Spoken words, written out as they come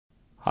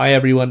Hi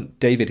everyone,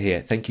 David here.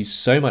 Thank you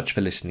so much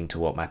for listening to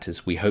What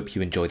Matters. We hope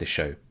you enjoy the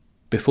show.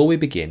 Before we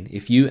begin,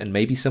 if you and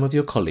maybe some of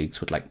your colleagues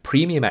would like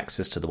premium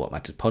access to the What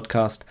Matters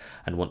podcast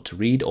and want to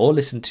read or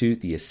listen to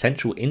the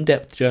essential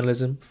in-depth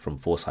journalism from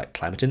Foresight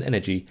Climate and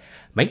Energy,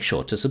 make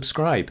sure to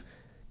subscribe.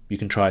 You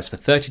can try us for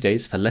 30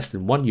 days for less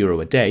than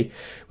 €1 a day,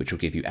 which will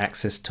give you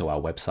access to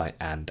our website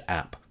and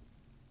app.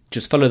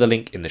 Just follow the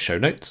link in the show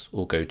notes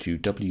or go to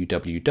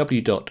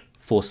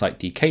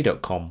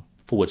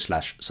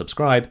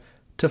www.foresightdk.com/subscribe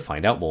to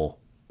find out more.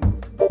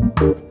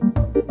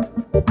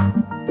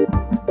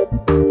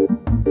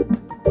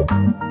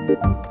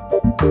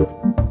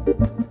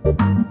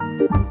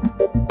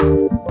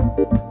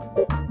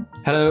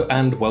 Hello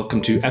and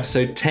welcome to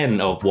episode 10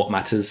 of What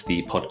Matters,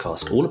 the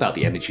podcast all about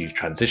the energy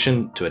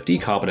transition to a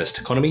decarbonised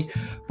economy,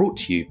 brought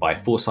to you by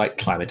Foresight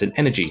Climate and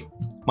Energy.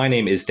 My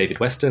name is David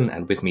Weston,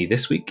 and with me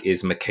this week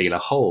is Michaela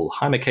Hole.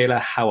 Hi Michaela,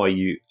 how are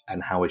you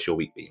and how has your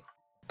week been?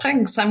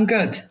 Thanks, I'm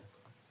good.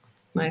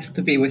 Nice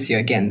to be with you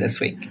again this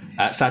week.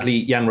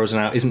 Sadly, Jan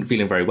Rosenau isn't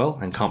feeling very well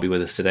and can't be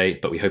with us today,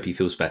 but we hope he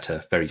feels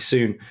better very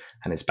soon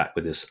and is back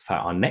with us for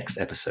our next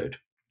episode.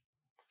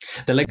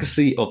 The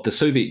legacy of the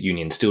Soviet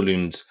Union still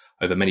looms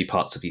over many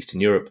parts of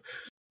Eastern Europe.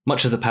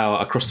 Much of the power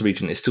across the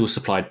region is still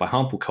supplied by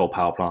harmful coal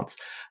power plants,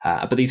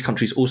 but these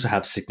countries also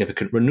have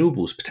significant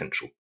renewables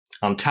potential.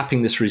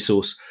 Untapping this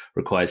resource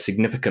requires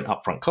significant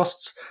upfront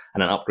costs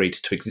and an upgrade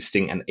to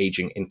existing and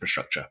aging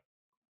infrastructure.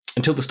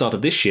 Until the start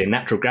of this year,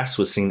 natural gas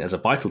was seen as a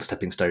vital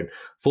stepping stone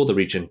for the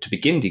region to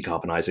begin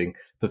decarbonising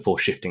before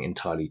shifting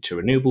entirely to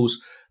renewables.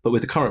 But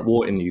with the current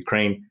war in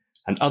Ukraine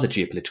and other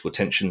geopolitical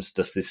tensions,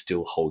 does this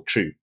still hold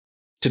true?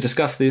 To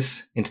discuss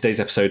this, in today's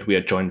episode, we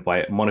are joined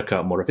by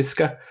Monika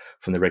Morawiecka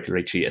from the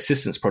Regulatory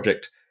Assistance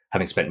Project,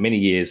 having spent many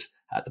years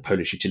at the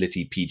Polish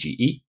utility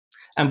PGE,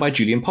 and by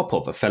Julian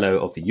Popov, a Fellow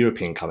of the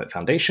European Climate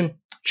Foundation,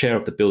 Chair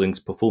of the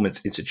Buildings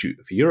Performance Institute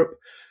for Europe,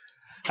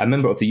 a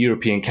member of the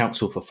European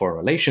Council for Foreign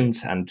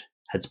Relations, and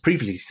has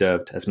previously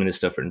served as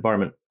Minister for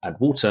Environment and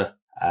Water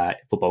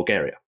for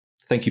Bulgaria.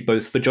 Thank you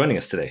both for joining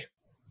us today.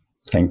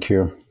 Thank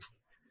you.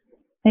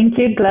 Thank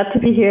you. Glad to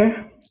be here.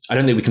 I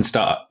don't think we can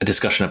start a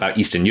discussion about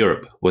Eastern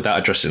Europe without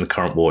addressing the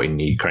current war in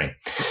Ukraine.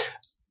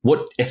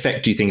 What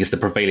effect do you think is the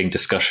prevailing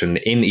discussion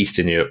in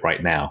Eastern Europe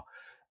right now?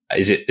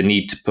 Is it the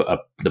need to put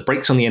up the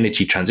brakes on the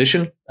energy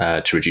transition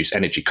to reduce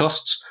energy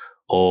costs,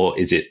 or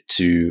is it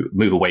to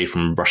move away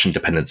from Russian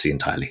dependency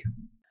entirely?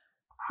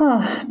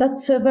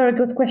 That's a very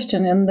good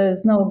question, and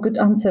there's no good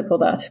answer for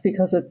that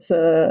because it's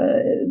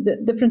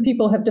different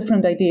people have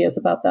different ideas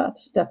about that,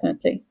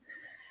 definitely.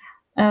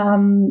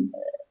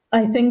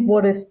 I think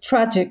what is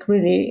tragic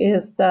really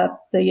is that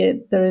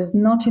there is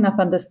not enough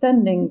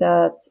understanding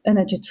that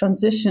energy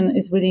transition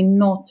is really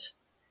not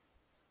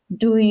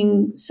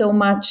doing so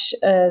much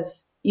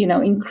as,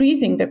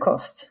 increasing the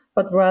cost,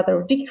 but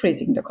rather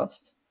decreasing the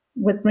cost.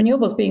 With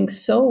renewables being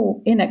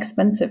so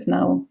inexpensive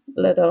now,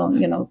 let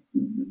alone,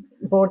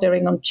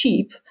 bordering on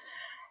cheap,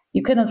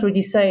 you cannot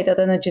really say that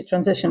energy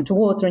transition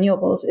towards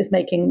renewables is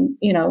making,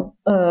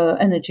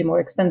 energy more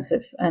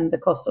expensive and the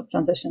cost of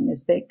transition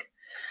is big.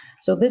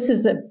 So this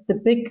is the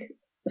big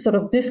sort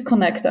of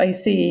disconnect I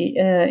see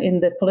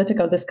in the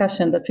political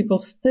discussion, that people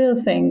still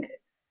think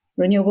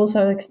renewables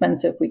are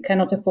expensive. We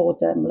cannot afford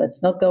them.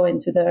 Let's not go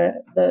into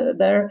there.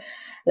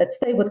 Let's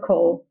stay with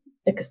coal,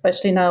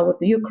 especially now with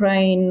the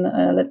Ukraine.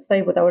 Let's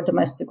stay with our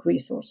domestic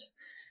resource.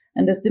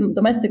 And this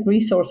domestic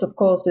resource, of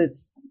course,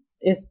 is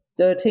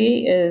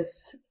dirty.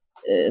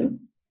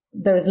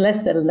 There is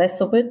less and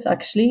less of it,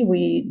 actually.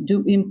 We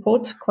do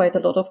import quite a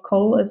lot of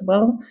coal as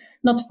well,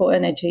 not for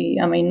energy,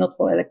 not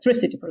for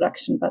electricity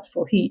production, but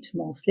for heat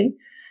mostly,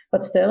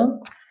 but still.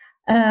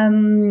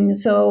 And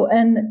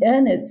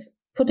it's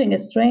putting a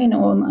strain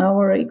on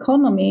our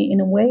economy in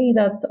a way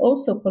that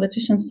also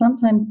politicians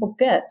sometimes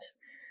forget.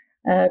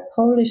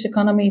 Polish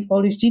economy,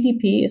 Polish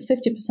GDP is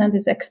 50%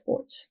 is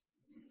exports.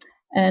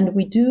 And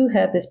we do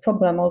have this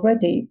problem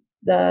already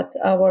that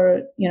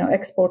our,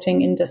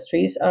 exporting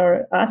industries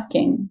are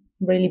asking,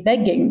 really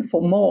begging for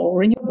more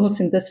renewables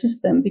in the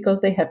system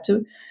because they have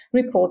to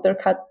report their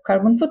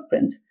carbon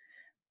footprint.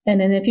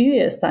 And in a few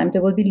years' time, they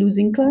will be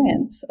losing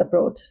clients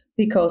abroad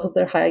because of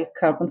their high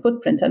carbon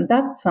footprint. And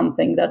that's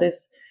something that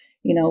is,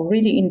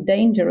 really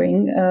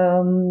endangering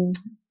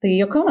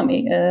the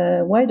economy,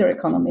 wider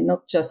economy,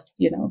 not just,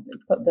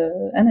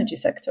 the energy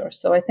sector.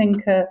 So I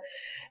think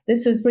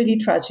this is really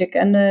tragic.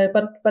 And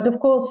but of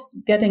course,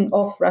 getting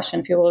off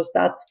Russian fuels,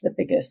 that's the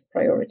biggest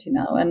priority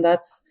now. And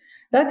that's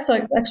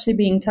actually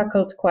being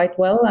tackled quite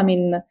well.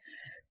 In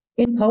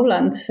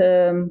Poland,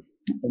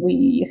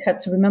 we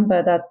have to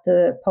remember that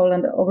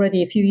Poland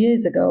already a few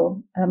years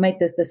ago made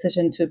this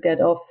decision to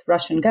get off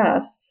Russian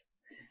gas.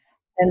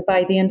 And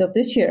by the end of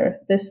this year,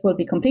 this will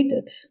be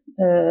completed.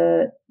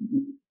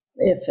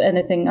 If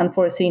anything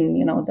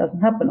unforeseen,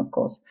 doesn't happen, of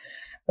course.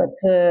 But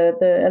the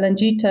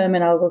LNG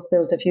terminal was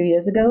built a few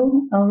years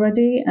ago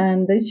already.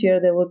 And this year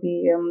there will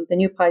be the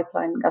new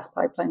gas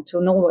pipeline to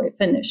Norway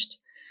finished.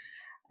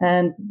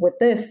 And with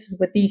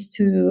these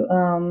two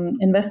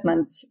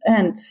investments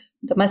and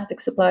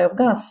domestic supply of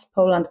gas,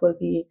 Poland will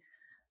be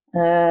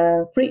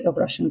free of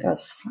Russian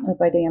gas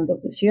by the end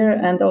of this year.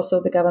 And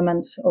also the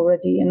government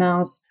already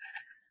announced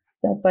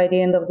that by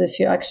the end of this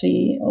year,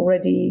 actually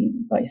already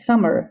by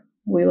summer,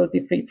 we will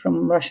be free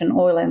from Russian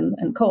oil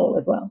and coal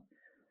as well.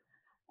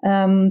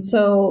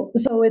 So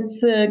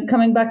it's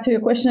coming back to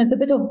your question. It's a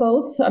bit of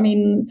both. I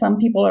mean, some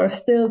people are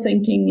still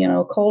thinking,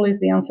 coal is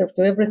the answer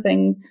to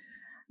everything,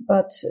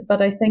 but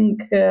I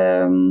think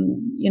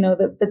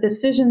the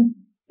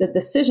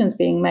decisions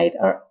being made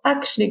are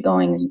actually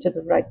going into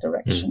the right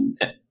direction.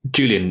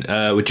 Julian,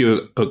 would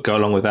you go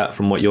along with that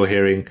from what you're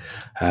hearing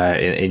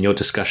in your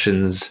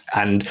discussions?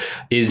 And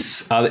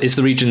is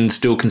the region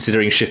still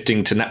considering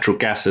shifting to natural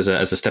gas as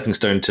a stepping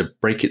stone to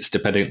break its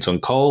dependence on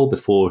coal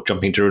before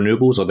jumping to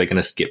renewables, or are they going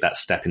to skip that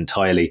step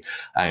entirely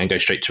and go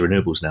straight to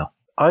renewables now?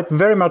 I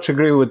very much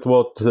agree with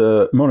what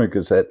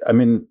Monica said. I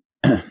mean,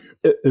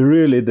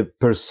 really, the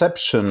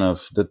perception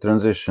of the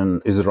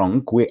transition is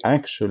wrong. We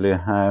actually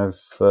have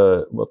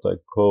what I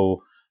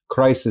call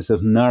crisis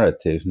of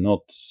narrative, not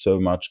so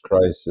much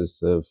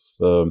crisis of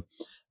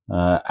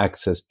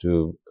access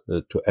to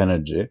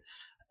energy.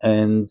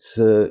 And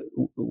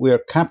we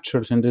are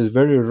captured in this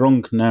very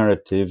wrong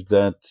narrative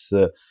that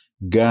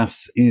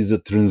gas is a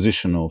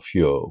transitional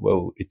fuel.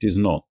 Well, it is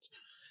not.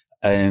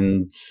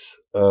 And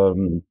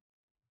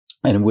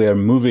we are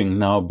moving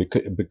now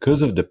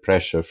because of the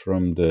pressure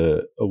from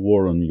the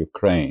war on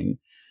Ukraine.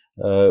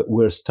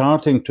 We're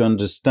starting to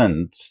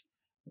understand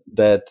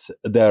that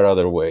there are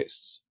other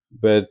ways.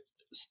 But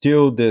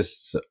still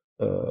this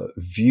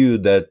view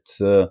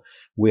that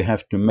we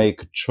have to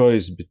make a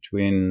choice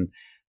between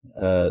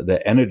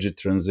the energy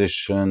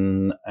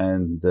transition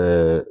and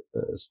the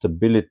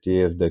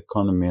stability of the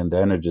economy and the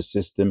energy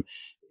system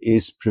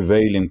is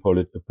prevailing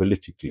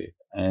politically.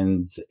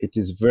 And it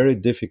is very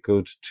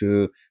difficult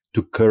to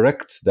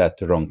correct that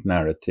wrong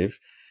narrative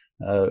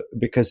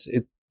because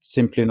it's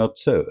simply not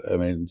so. I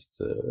mean,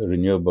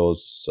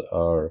 renewables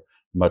are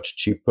much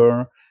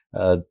cheaper.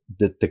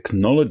 The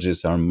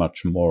technologies are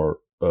much more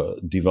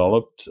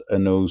developed,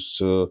 and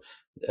also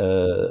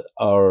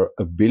our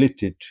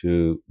ability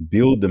to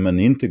build them and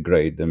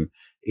integrate them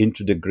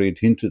into the grid,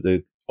 into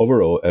the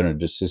overall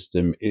energy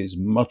system is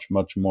much,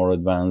 much more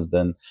advanced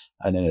than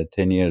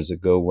 10 years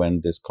ago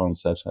when these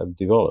concepts have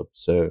developed.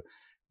 So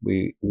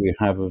we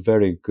have a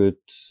very good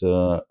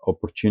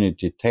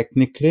opportunity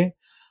technically.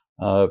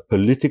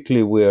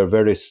 Politically, we are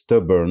very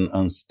stubborn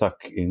and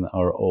stuck in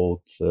our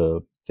old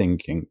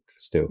thinking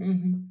still.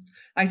 Mm-hmm.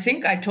 I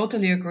think I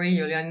totally agree,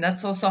 Julian.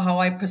 That's also how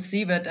I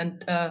perceive it.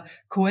 And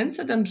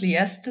coincidentally,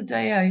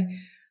 yesterday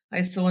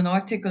I saw an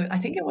article, I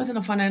think it was in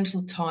the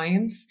Financial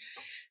Times,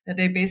 that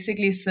they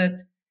basically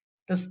said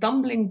the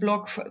stumbling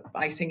block,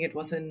 I think it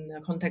was in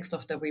the context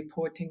of the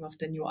reporting of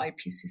the new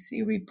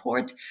IPCC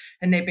report,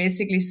 and they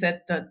basically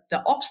said that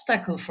the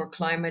obstacle for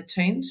climate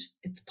change,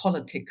 it's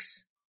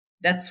politics.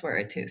 That's where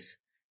it is.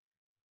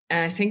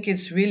 And I think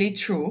it's really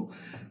true.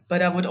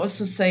 But I would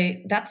also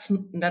say that's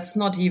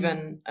not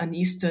even an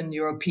Eastern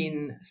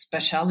European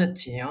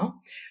speciality. Huh?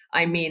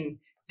 I mean,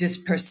 this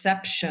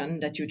perception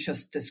that you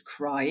just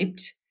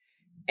described,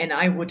 and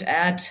I would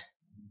add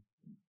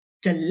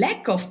the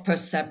lack of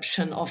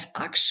perception of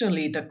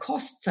actually the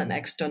costs and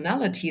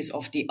externalities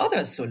of the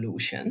other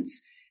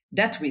solutions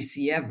that we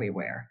see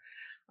everywhere.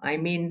 I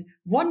mean,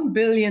 $1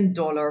 billion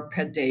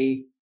per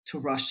day to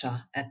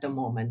Russia at the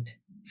moment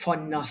for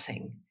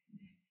nothing.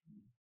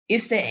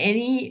 Is there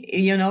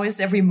is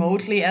there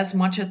remotely as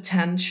much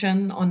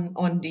attention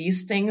on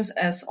these things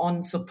as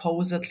on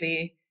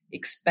supposedly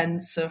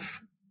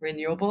expensive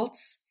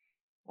renewables,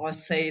 or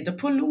say the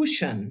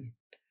pollution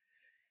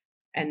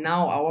and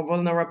now our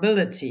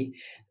vulnerability?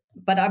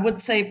 But I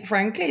would say,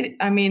 frankly,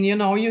 I mean,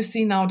 you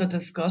see now the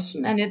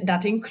discussion, and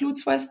that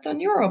includes Western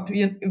Europe.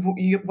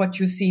 What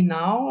you see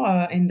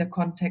now in the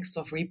context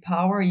of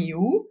Repower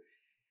EU,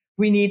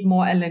 we need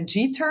more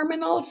LNG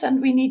terminals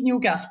and we need new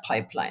gas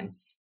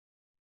pipelines.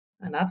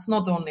 And that's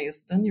not only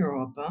Eastern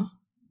Europe.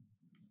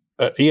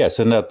 Huh? Yes,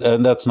 and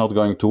that's not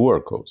going to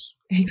work also.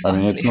 Exactly.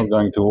 I mean, it's not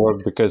going to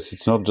work because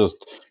it's not just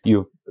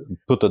you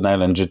put an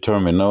LNG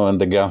terminal and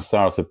the gas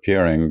starts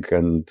appearing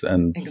and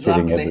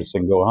filling every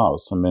single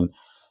house. I mean,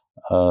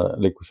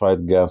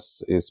 liquefied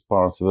gas is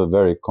part of a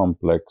very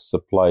complex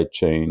supply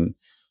chain.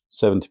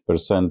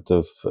 70%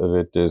 of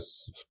it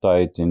is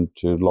tied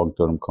into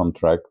long-term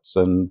contracts,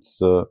 and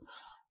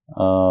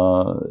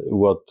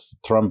what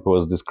Trump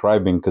was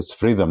describing as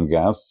freedom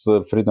gas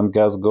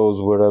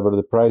goes wherever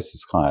the price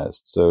is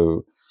highest.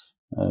 So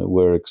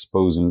we're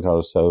exposing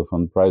ourselves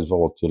on price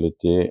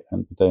volatility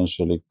and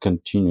potentially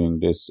continuing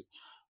this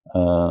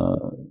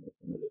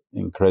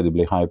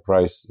incredibly high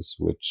prices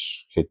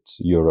which hit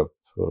Europe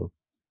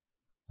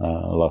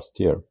last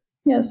year.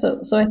 Yeah,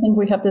 so I think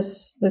we have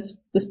this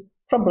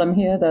problem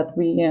here that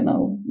we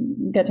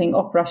getting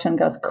off Russian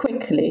gas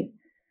quickly.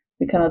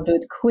 We cannot do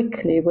it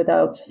quickly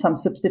without some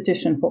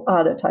substitution for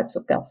other types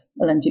of gas,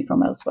 LNG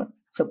from elsewhere.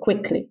 So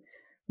quickly.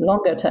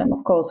 Longer term,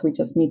 of course, we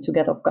just need to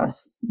get off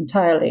gas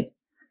entirely.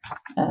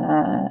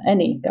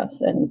 any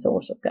gas, any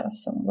source of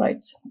gas,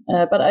 right?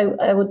 But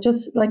I would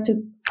just like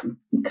to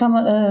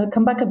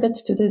come back a bit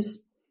to this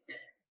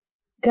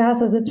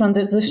gas as a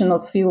transitional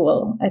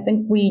fuel. I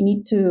think we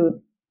need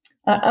to.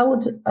 I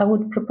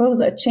would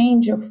propose a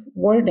change of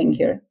wording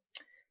here.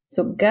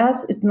 So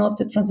gas is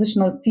not a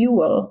transitional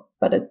fuel,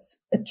 but it's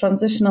a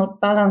transitional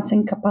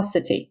balancing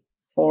capacity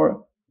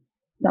for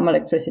some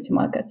electricity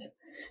markets,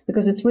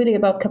 because it's really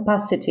about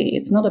capacity.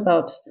 It's not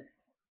about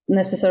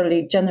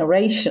necessarily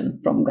generation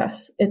from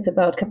gas. It's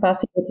about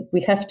capacity that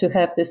we have to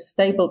have, this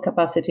stable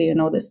capacity,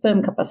 this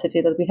firm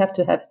capacity that we have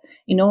to have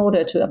in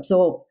order to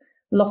absorb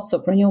lots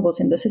of renewables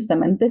in the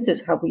system. And this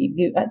is how we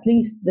view, at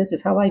least this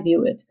is how I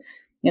view it.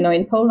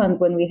 In Poland,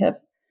 when we have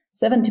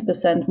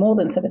 70%, more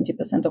than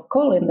 70% of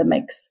coal in the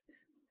mix,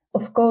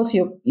 of course,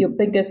 your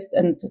biggest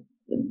and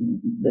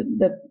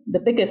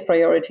the biggest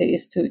priority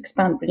is to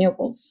expand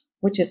renewables,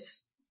 which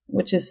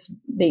is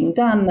being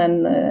done.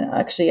 And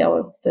actually,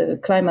 the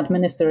climate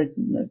minister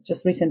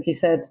just recently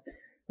said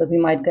that we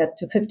might get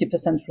to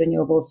 50%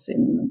 renewables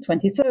in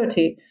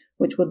 2030,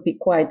 which would be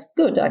quite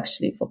good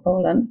actually for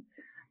Poland.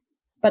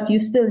 But you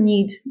still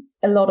need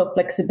a lot of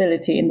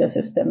flexibility in the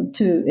system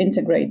to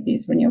integrate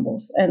these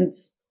renewables. And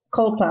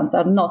coal plants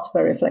are not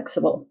very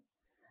flexible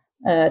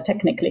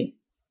technically.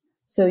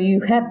 So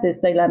you have this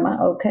dilemma.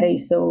 Okay,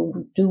 so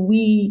do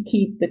we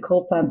keep the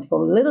coal plants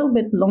for a little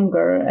bit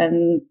longer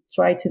and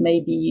try to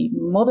maybe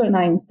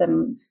modernize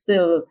them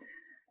still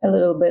a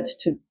little bit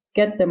to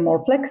get them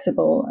more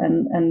flexible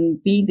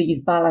and be these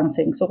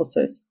balancing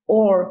sources?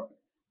 Or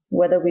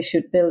whether we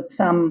should build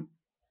some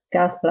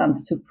gas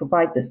plants to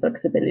provide this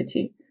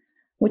flexibility,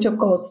 which of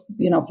course,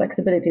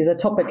 flexibility is a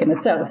topic in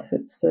itself.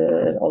 It's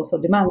also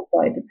demand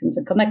side, it's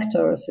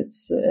interconnectors,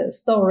 it's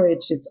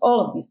storage, it's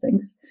all of these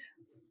things.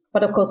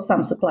 But of course,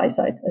 some supply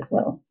side as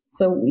well.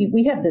 So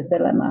we have this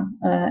dilemma.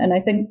 And I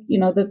think,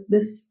 that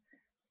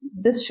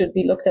this should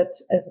be looked at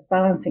as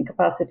balancing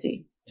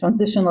capacity,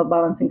 transitional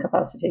balancing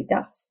capacity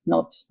gas,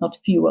 not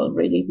fuel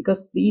really,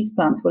 because these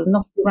plants will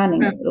not be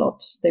running a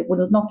lot. They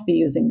will not be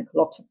using a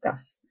lot of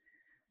gas.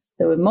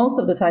 Most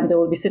of the time they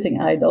will be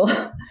sitting idle,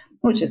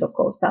 which is of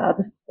course bad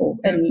for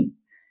any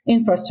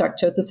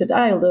infrastructure to sit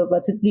idle,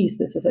 but at least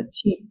this is a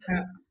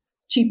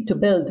cheap to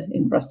build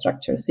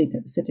infrastructure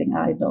sitting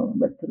idle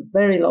with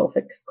very low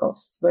fixed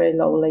costs, very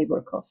low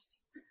labor costs.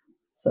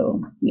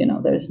 So,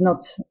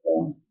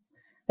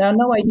 there are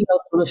no ideal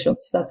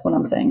solutions. That's what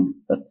I'm saying.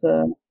 But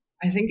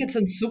I think it's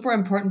a super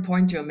important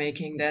point you're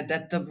making,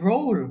 that the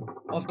role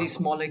of these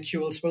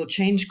molecules will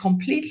change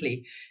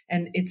completely.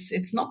 And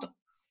it's not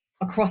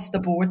across the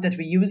board that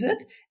we use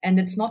it, and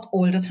it's not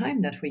all the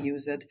time that we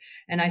use it.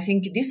 And I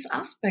think this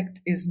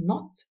aspect is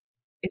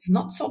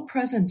not so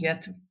present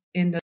yet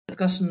in the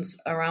discussions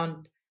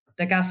around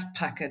the gas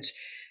package.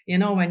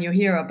 When you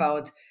hear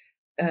about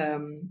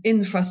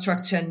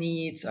infrastructure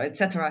needs,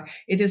 etc.,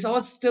 it is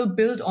all still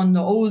built on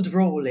the old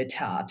role it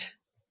had.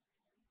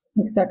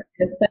 Exactly.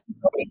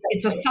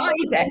 It's a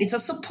side, it's a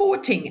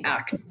supporting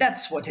act.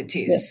 That's what it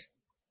is. Yes.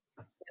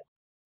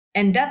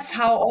 And that's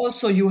how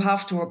also you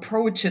have to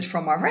approach it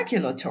from a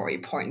regulatory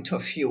point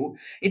of view.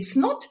 It's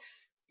not,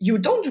 you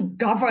don't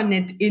govern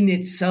it in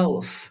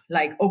itself.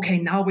 Like, okay,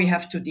 now we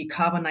have to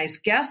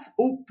decarbonize gas.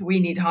 Oh, we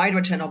need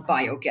hydrogen or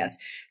biogas.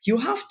 You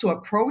have to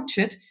approach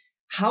it.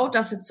 How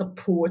does it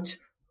support?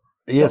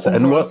 Yes,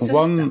 and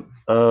one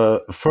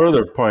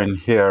further point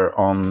here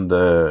on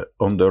the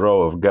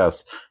role of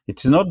gas.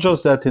 It is not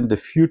just that in the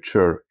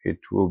future it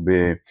will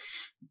be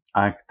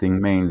acting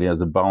mainly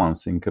as a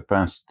balancing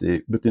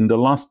capacity, but in the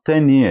last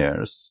 10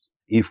 years,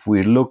 if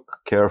we look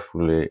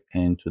carefully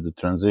into the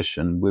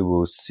transition, we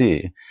will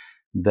see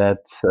that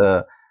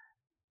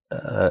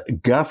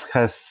gas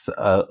has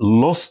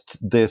lost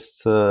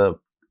this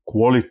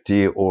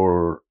quality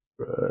or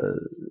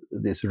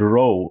this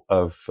role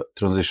of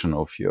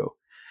transitional fuel.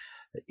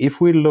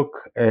 If we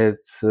look at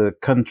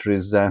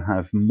countries that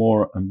have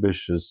more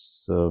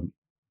ambitious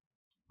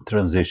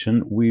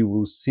transition, we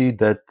will see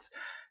that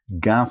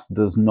gas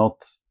does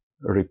not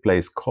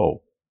replace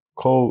coal.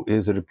 Coal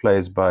is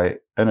replaced by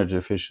energy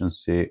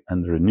efficiency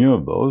and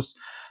renewables,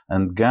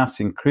 and gas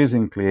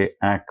increasingly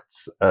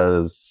acts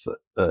as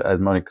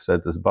Monica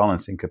said, as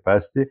balancing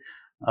capacity.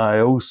 I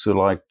also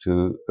like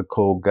to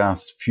call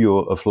gas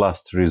fuel of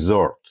last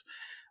resort,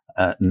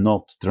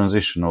 not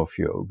transitional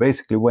fuel.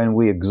 Basically, when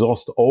we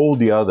exhaust all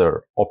the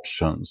other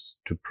options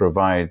to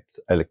provide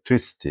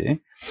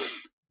electricity,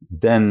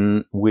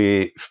 then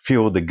we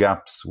fill the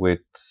gaps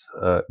with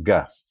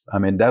gas. I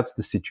mean, that's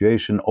the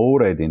situation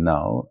already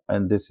now,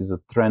 and this is a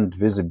trend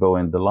visible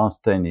in the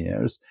last 10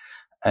 years,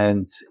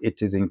 and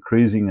it is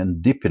increasing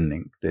and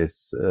deepening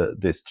this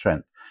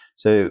trend.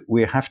 So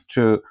we have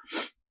to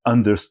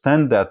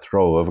understand that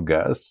role of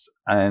gas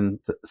and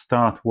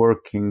start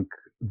working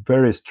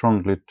very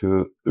strongly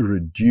to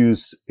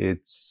reduce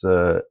its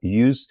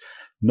use,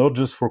 not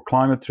just for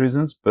climate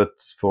reasons, but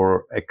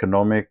for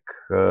economic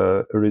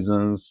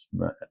reasons,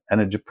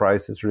 energy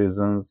prices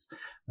reasons,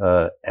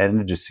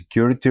 energy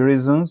security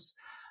reasons,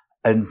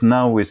 And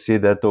now we see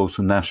that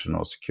also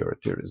national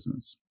security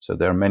reasons. So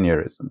there are many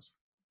reasons.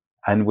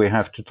 And we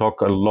have to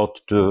talk a lot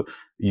to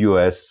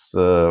US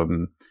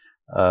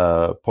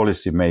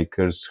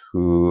policymakers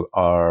who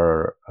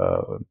are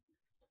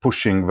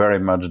pushing very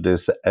much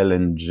this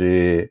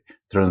LNG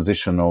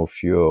transitional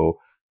fuel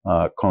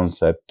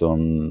concept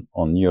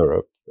on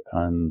Europe.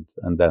 And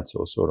that's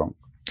also wrong.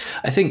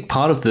 I think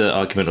part of the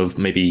argument of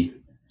maybe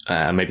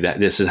that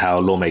this is how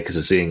lawmakers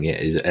are seeing it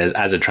is,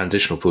 as a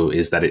transitional fuel,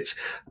 is that it's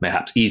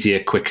perhaps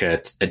easier,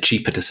 quicker,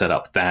 cheaper to set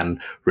up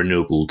than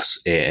renewables,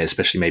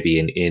 especially maybe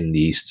in the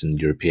Eastern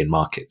European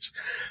markets.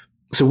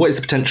 So what is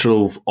the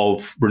potential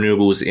of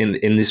renewables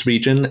in this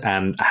region,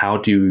 and how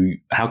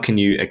can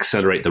you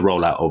accelerate the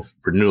rollout of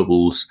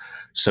renewables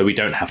so we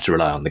don't have to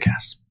rely on the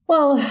gas?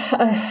 Well,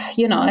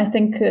 I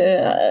think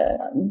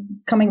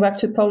coming back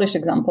to Polish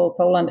example,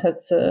 Poland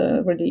has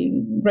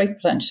really great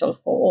potential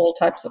for all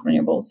types of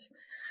renewables.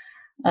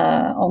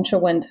 Onshore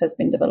wind has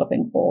been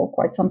developing for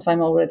quite some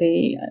time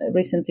already.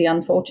 Recently,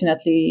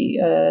 unfortunately,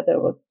 there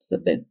was a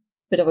bit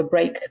of a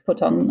break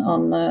put on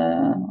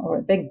or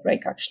a big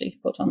break actually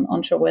put on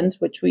onshore wind,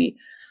 which we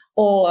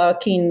all are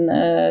keen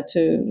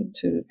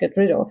to get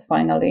rid of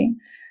finally.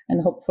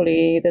 And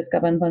hopefully this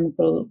government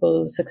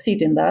will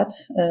succeed in that.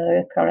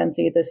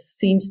 Currently, this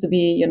seems to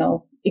be,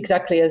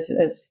 exactly as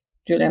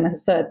Julian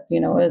has said,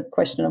 a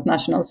question of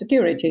national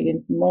security.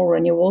 More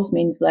renewables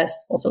means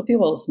less fossil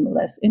fuels,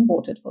 less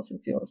imported fossil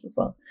fuels as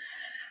well.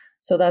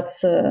 So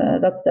that's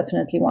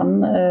definitely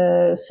one.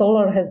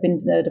 Solar has been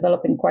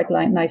developing quite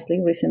nicely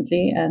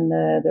recently, and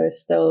there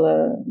is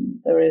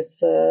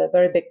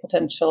very big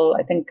potential.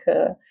 I think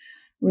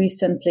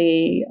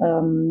recently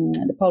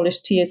the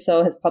Polish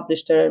TSO has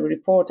published a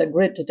report, a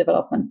grid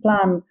development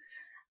plan,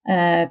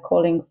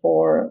 calling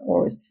for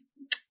or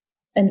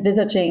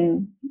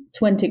envisaging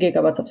 20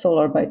 gigawatts of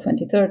solar by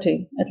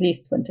 2030, at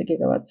least 20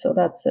 gigawatts. So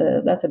that's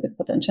a big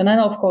potential. And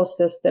of course,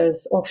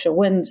 there's offshore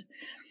wind,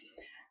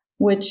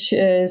 which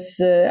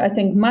is, I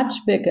think,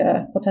 much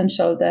bigger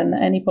potential than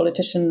any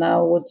politician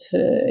now would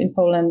in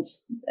Poland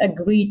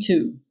agree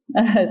to.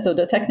 So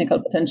the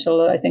technical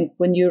potential, I think,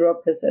 when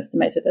Europe is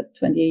estimated at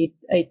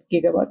 28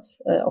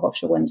 gigawatts of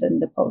offshore wind in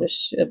the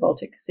Polish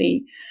Baltic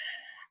Sea.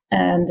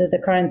 And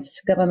the current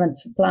government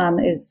plan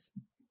is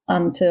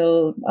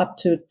until up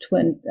to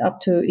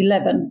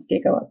 11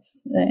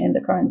 gigawatts in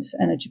the current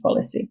energy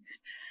policy.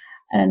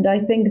 And I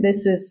think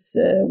this is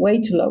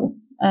way too low.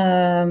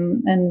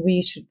 And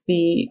we should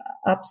be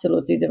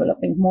absolutely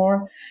developing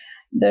more.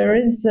 There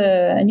is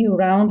a new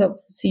round of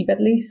seabed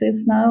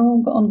leases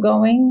now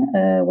ongoing,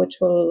 which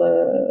will,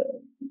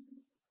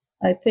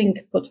 I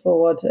think, put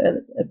forward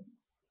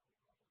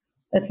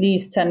at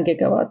least 10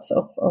 gigawatts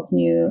of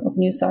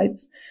new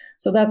sites.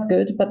 So that's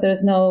good, but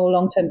there's no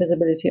long-term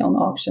visibility on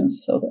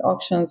auctions. So the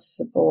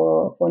auctions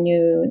for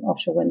new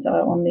offshore wind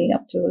are only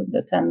up to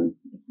the 10,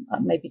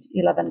 maybe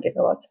 11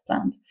 gigawatts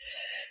planned.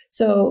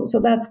 So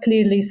that's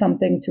clearly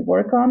something to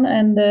work on.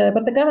 And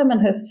but the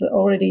government has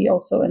already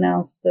also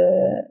announced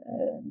a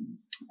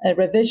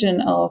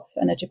revision of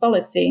energy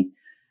policy.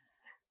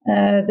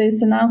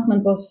 This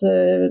announcement was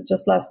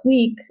just last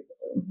week.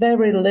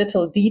 Very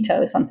little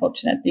details,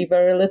 unfortunately,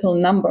 very little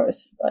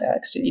numbers,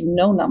 actually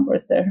no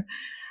numbers there.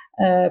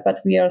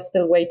 But we are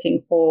still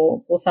waiting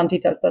for some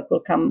details that will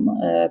come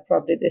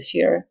probably this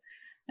year.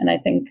 And I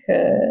think,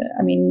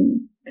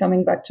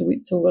 coming back to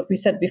what we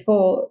said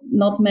before,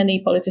 not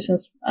many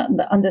politicians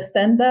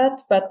understand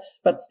that, but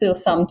still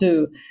some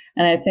do.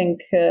 And I think,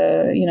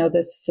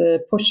 this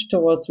push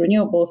towards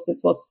renewables,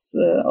 this was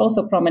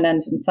also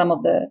prominent in some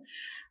of the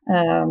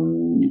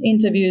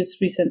interviews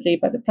recently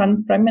by the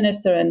Prime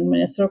Minister and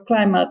Minister of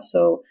Climate.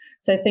 So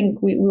I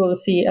think we will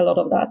see a lot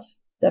of that,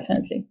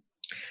 definitely.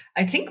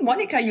 I think,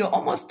 Monica, you're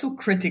almost too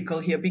critical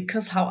here,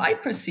 because how I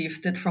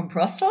perceived it from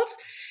Brussels,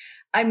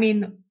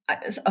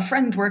 a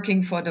friend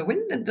working for the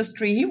wind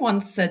industry, he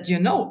once said,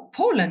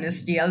 Poland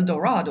is the El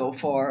Dorado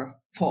for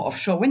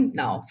offshore wind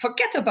now.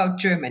 Forget about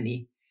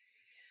Germany.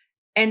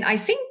 And I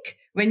think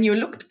when you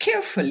looked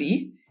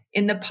carefully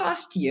in the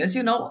past years,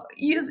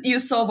 you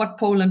saw what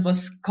Poland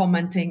was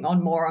commenting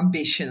on, more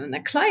ambition and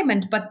the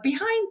climate, but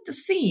behind the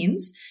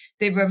scenes,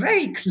 they were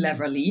very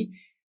cleverly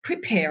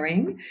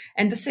preparing.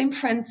 And the same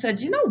friend said,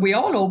 we're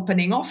all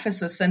opening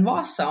offices in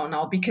Warsaw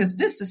now because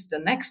this is the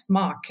next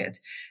market.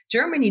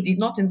 Germany did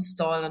not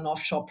install an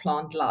offshore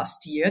plant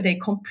last year. They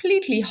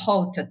completely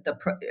halted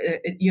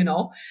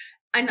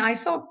and I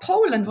thought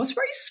Poland was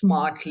very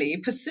smartly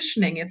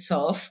positioning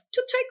itself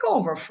to take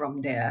over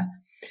from there.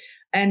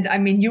 And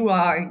you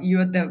were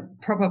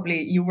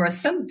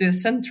the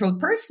central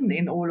person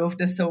in all of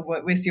this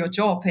with your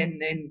job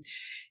in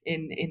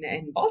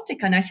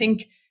Baltic. And I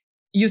think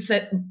you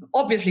said,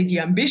 obviously, the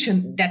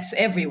ambition, that's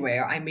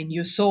everywhere.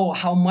 You saw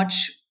how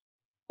much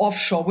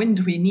offshore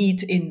wind we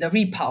need in the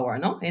repower,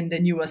 no? In the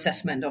new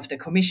assessment of the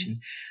Commission.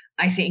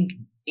 I think,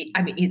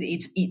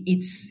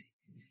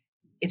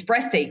 it's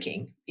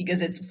breathtaking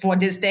because it's for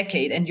this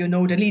decade and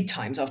the lead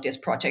times of these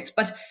projects.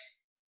 But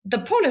the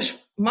Polish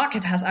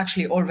market has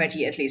actually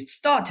already at least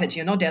started.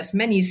 There's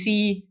many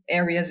sea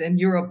areas in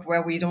Europe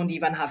where we don't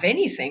even have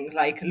anything,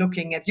 like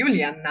looking at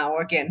Julian now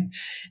again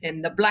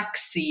in the Black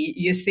Sea,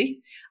 you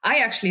see. I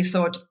actually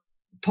thought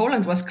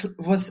Poland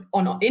was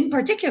on, in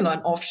particular,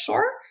 on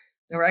offshore.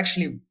 They were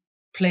actually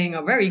playing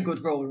a very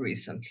good role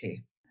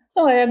recently.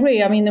 No, I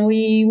agree. I mean,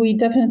 we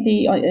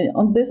definitely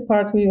on this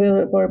part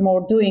were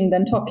more doing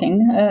than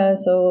talking.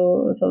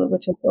 So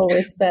which is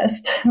always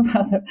best,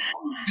 rather.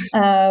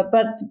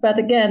 But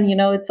again,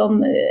 it's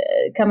on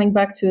coming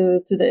back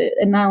to the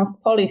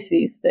announced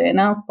policies. The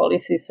announced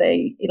policies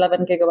say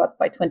 11 gigawatts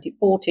by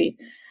 2040,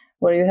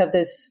 where you have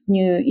this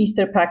new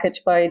Easter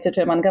package by the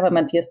German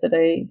government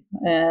yesterday.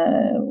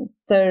 30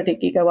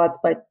 gigawatts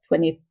by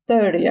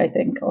 2030, I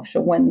think.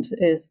 Offshore wind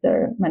is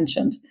there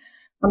mentioned.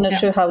 I'm not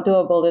sure how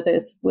doable it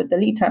is with the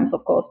lead times,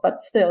 of course,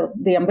 but still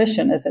the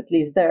ambition is at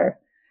least there.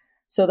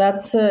 So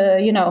that's,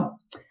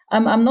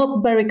 I'm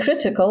not very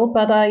critical,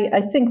 but I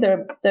think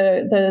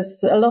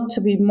there's a lot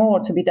more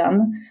to be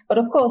done. But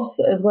of course,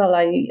 as well,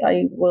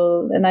 I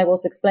will, and I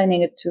was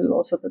explaining it to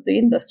also that the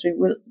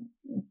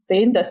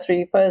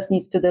industry first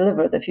needs to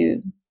deliver the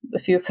few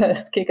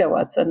first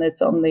gigawatts, and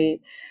it's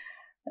only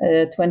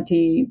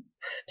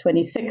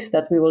 2026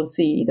 that we will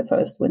see the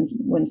first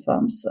wind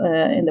farms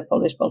in the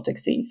Polish Baltic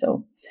Sea.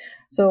 So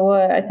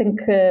I think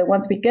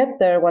once we get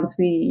there, once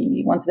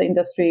the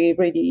industry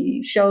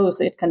really shows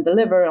it can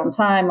deliver on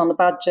time, on the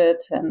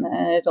budget, and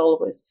it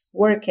always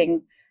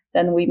working,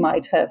 then we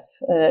might have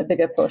a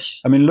bigger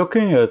push. I mean,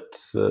 looking at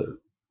the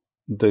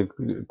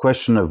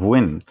question of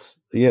wind,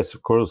 yes,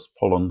 of course,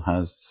 Poland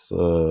has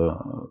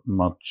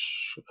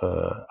much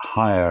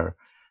higher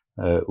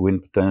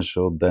wind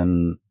potential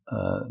than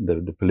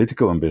the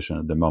political ambition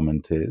at the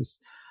moment is.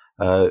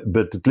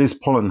 But at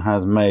least Poland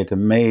has made a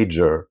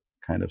major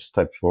kind of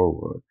step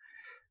forward.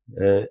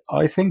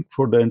 I think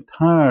for the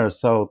entire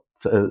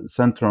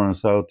Central and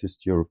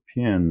Southeast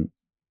European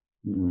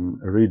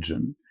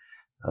region,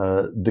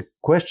 the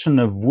question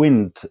of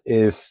wind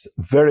is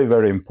very,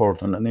 very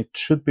important, and it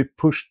should be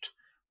pushed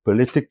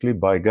politically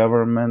by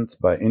governments,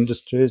 by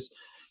industries,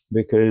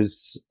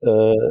 because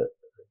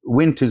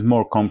wind is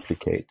more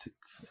complicated.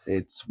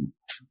 It's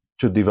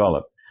to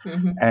develop.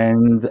 Mm-hmm.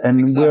 And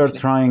exactly. We're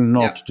trying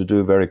not to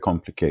do very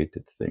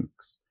complicated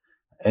things.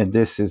 And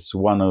this is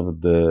one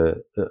of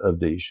the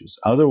issues.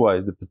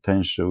 Otherwise, the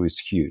potential is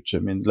huge. I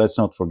mean, let's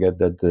not forget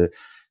that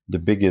the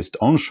biggest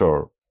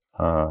onshore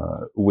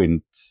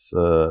wind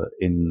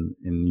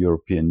in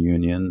European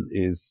Union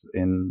is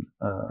in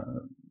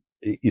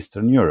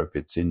Eastern Europe.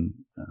 It's in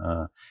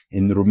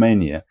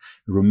Romania.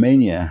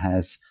 Romania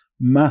has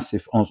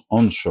massive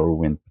onshore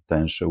wind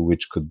potential,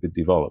 which could be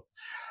developed.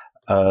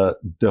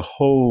 The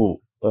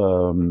whole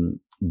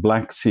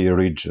Black Sea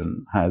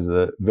region has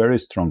a very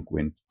strong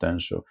wind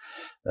potential.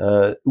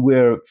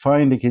 We're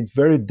finding it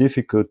very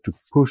difficult to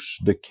push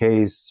the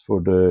case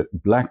for the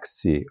Black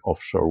Sea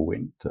offshore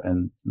wind,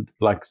 and the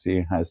Black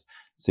Sea has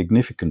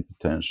significant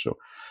potential.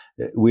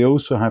 We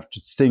also have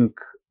to think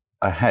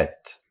ahead.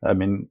 I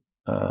mean,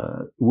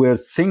 we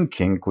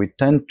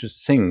tend to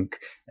think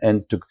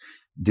and to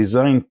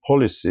design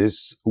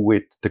policies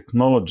with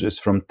technologies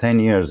from 10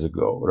 years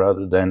ago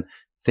rather than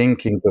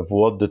thinking of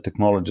what the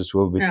technologies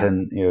will be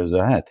 10 years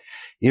ahead.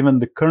 Even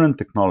the current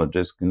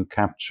technologies can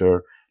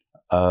capture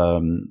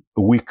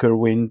weaker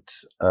wind.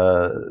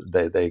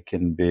 They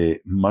can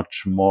be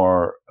much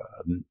more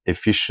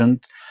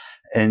efficient.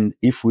 And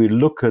if we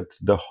look at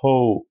the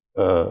whole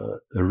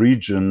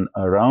region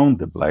around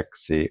the Black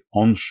Sea,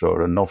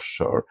 onshore and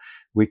offshore,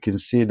 we can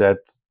see that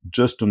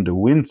just on the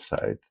wind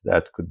side,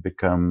 that could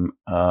become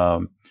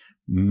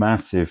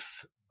massive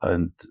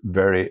and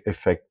very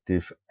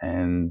effective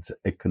and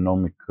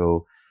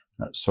economical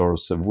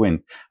source of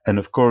wind. And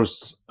of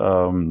course,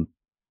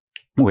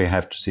 we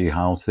have to see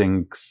how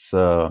things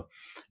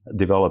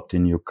developed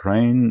in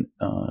Ukraine.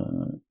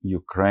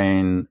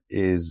 Ukraine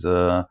is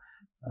a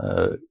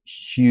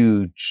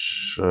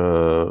huge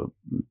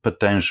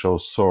potential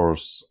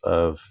source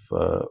of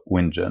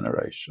wind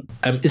generation.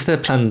 Are there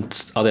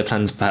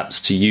plans perhaps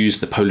to use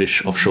the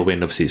Polish offshore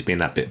wind, obviously it's been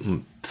that bit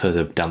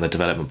further down the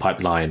development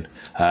pipeline,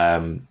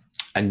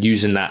 and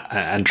using that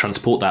and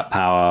transport that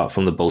power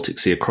from the Baltic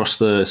Sea across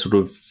the sort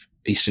of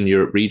Eastern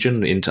Europe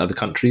region into other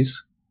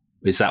countries?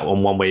 Is that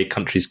one way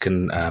countries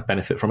can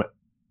benefit from it?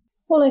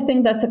 Well, I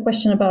think that's a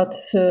question about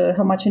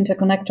how much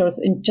interconnectors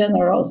in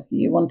general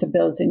you want to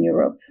build in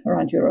Europe,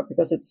 around Europe,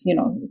 because it's you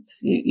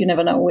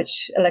never know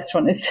which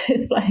electron is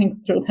flying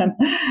through them,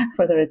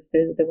 whether it's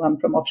the one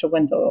from offshore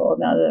wind or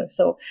another.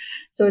 So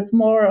it's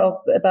more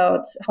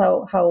about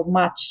how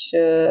much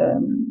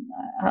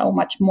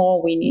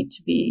more we need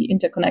to be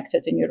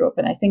interconnected in Europe,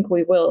 and I think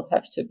we will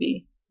have to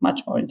be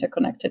much more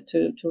interconnected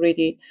to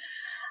really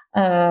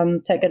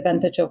take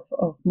advantage of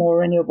more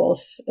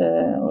renewables,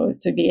 or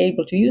to be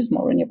able to use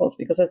more renewables,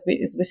 because as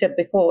we said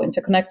before,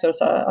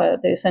 interconnectors are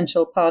the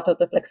essential part of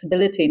the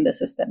flexibility in the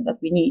system that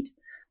we need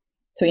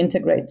to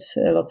integrate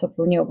lots of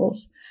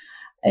renewables.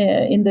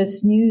 In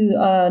this new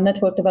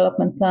network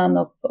development plan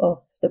of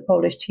the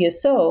Polish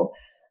TSO,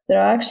 there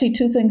are actually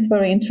two things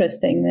very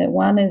interesting.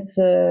 One is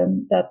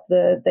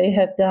that they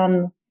have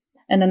done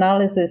an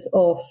analysis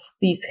of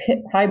these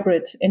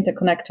hybrid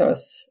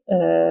interconnectors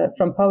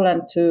from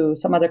Poland to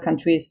some other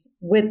countries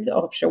with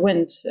offshore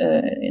wind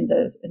in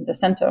the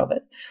center of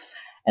it.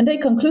 And they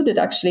concluded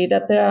actually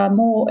that there are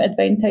more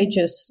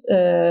advantageous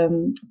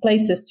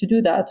places to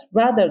do that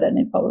rather than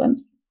in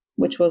Poland,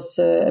 which was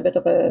a bit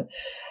of a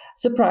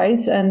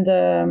surprise and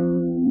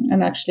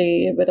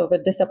actually a bit of a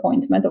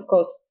disappointment. Of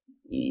course,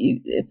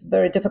 it's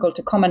very difficult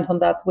to comment on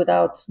that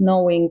without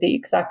knowing the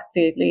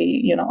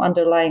exactly,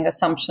 underlying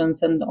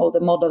assumptions and all the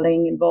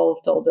modeling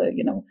involved, all the,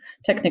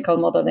 technical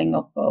modeling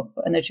of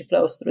energy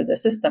flows through the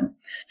system.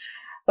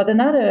 But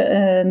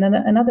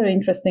another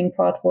interesting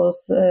part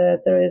was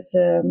there is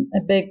a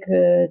big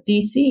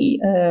DC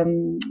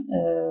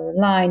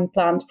line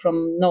planned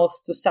from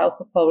north to south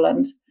of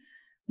Poland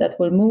that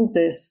will move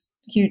this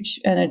huge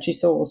energy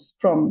source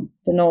from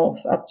the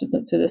north up to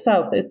the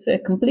south. It's a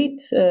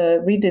complete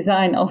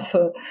redesign of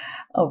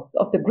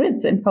the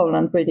grids in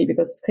Poland, really,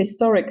 because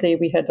historically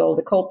we had all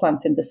the coal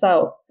plants in the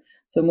south,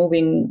 so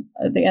moving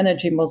the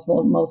energy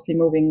mostly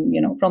moving,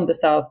 from the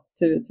south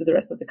to the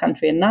rest of the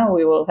country. And now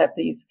we will have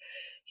these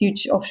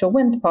huge offshore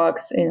wind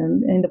parks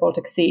in the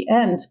Baltic Sea,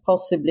 and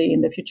possibly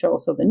in the future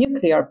also the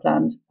nuclear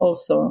plant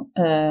also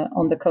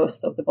on the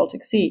coast of the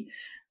Baltic Sea.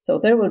 So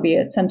there will be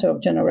a center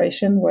of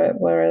generation,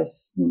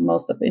 whereas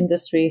most of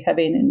industry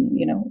having,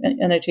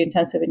 energy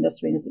intensive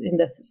industry is in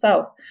the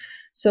south.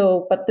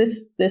 So, but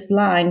this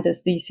line,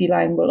 this DC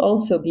line, will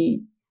also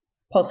be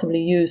possibly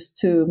used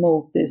to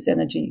move this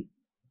energy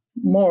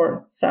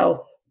more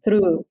south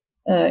through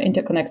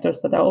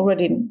interconnectors that are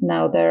already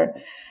now there,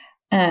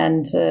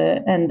 and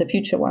the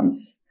future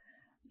ones.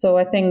 So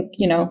I think,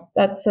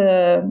 that's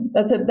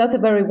a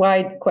very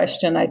wide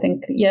question. I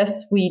think,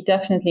 yes, we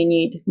definitely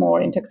need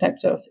more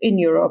interconnectors in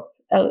Europe,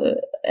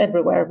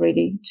 everywhere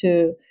really,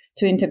 to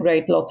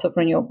integrate lots of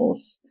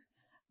renewables.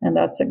 And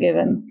that's a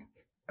given.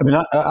 I mean,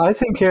 I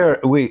think here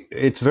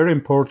it's very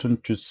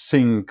important to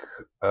think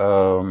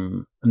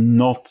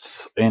not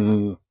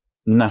in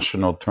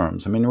national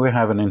terms. I mean, we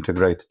have an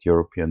integrated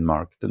European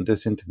market, and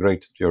this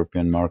integrated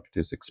European market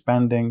is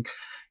expanding.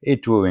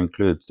 It will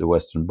include the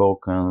Western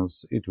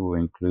Balkans. It will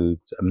include,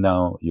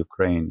 now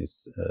Ukraine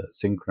is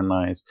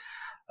synchronized.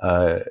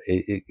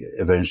 It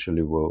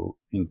eventually will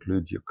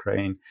include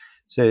Ukraine.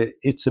 So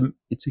it's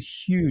a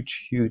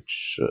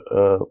huge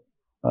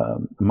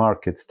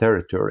market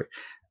territory,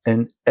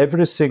 and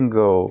every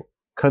single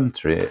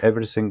country,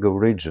 every single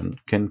region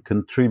can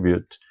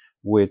contribute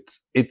with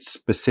its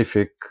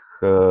specific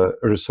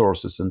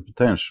resources and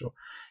potential.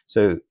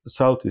 So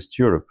Southeast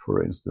Europe,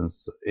 for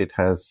instance,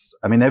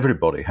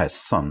 everybody has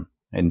sun.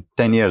 And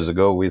 10 years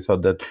ago, we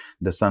thought that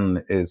the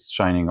sun is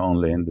shining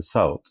only in the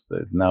south.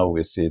 Now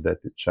we see that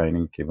it's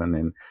shining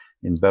even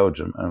in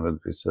Belgium, and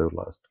what we saw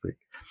last week.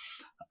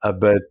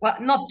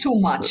 But not too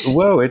much.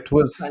 Well, it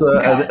was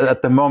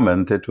at the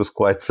moment it was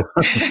quite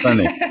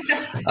sunny.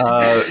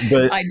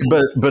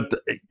 But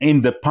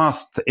in the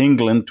past,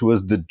 England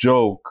was the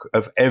joke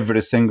of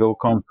every single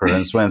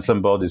conference when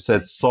somebody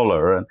said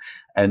solar,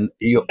 and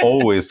you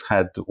always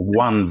had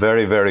one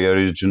very, very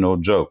original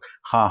joke.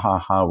 Ha ha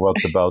ha!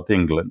 What about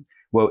England?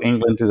 Well,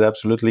 England is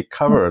absolutely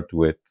covered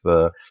with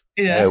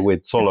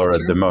solar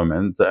at the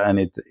moment, and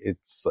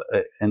it's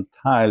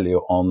entirely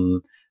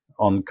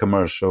on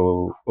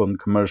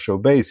commercial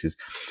basis.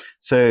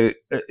 So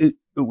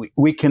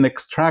we can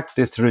extract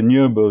these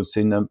renewables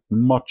in a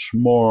much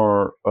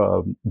more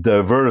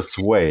diverse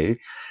way.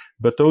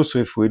 But also,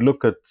 if we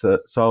look at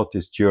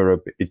Southeast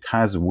Europe, it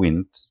has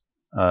wind,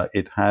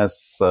 it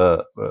has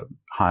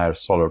higher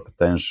solar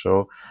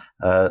potential.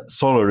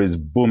 Solar is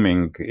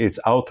booming; it's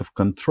out of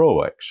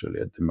control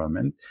actually at the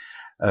moment.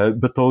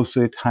 But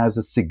also, it has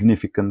a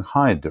significant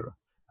hydro,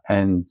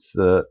 and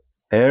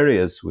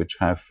areas which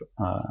have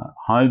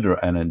hydro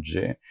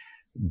energy,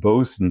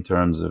 both in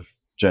terms of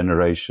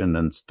generation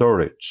and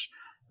storage,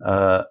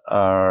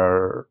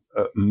 are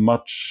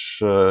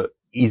much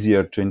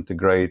easier to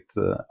integrate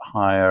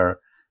higher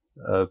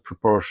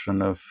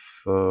proportion of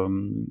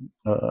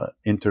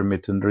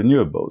intermittent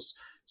renewables.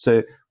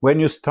 So when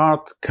you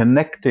start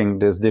connecting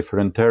these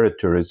different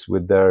territories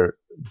with their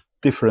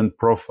different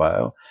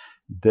profile,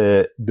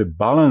 the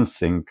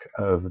balancing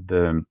of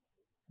the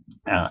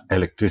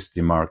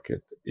electricity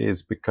market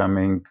is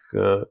becoming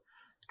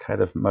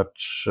kind of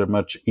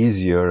much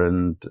easier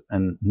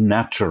and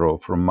natural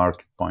from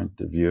market point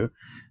of view.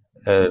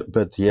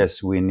 But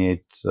yes, we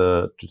need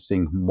to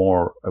think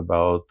more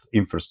about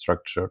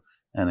infrastructure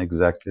and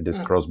exactly this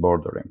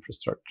cross-border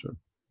infrastructure.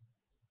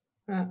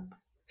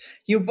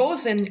 You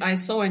both, I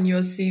saw in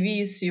your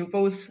CVs, you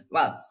both,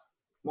 well,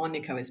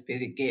 Monica with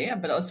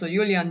PGE, but also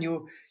Julian,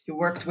 you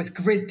worked with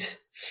grid.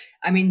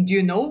 I mean, do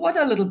you know what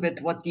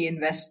the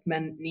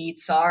investment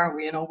needs are,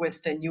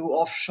 with the new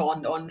offshore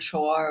and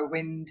onshore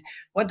wind?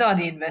 What are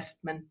the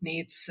investment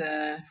needs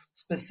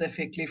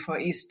specifically for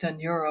Eastern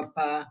Europe?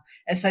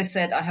 As I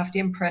said, I have the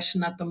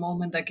impression at the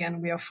moment,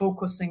 again, we are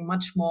focusing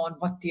much more on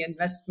what the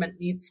investment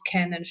needs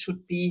can and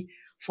should be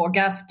for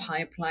gas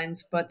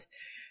pipelines. But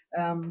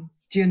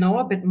Do you know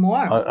a bit more?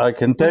 I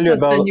can tell you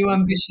about the new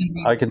ambition.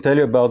 I can tell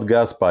you about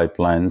gas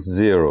pipelines.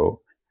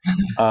 Zero.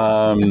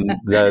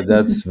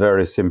 That's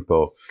very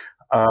simple.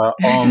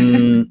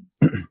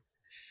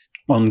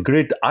 On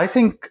grid, I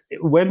think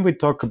when we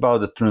talk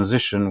about the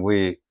transition,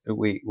 we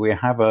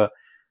have a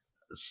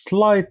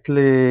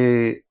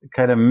slightly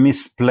kind of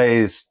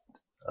misplaced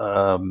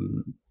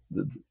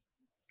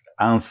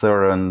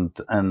answer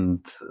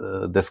and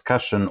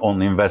discussion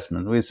on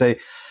investment. We say,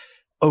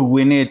 oh,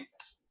 we need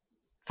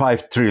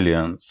 5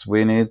 trillions,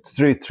 we need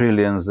 3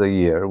 trillions a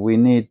year, we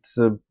need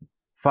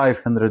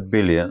 500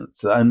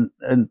 billions,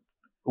 and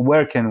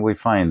where can we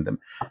find them?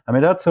 I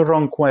mean, that's a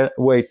wrong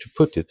way to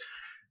put it.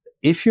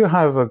 If you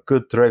have a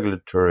good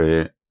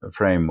regulatory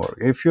framework,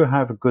 if you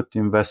have a good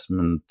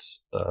investment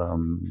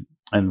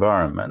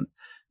environment,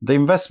 the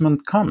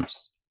investment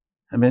comes.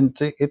 I mean,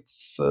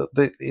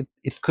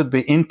 it could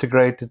be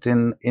integrated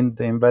in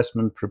the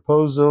investment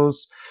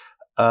proposals.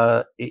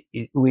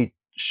 We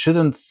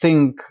shouldn't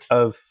think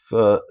of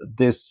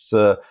this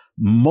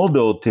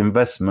modeled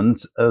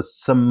investment as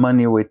some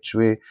money which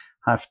we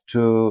have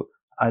to,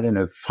 I don't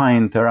know,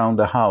 find around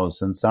the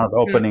house and start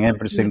opening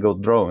every single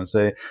drawer and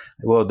say,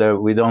 well,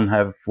 we don't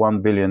have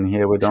 1 billion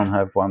here, we don't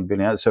have 1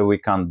 billion, so we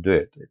can't do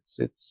it.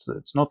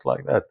 It's not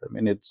like that. I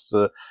mean, it's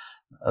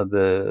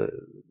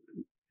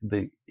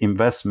the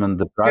investment,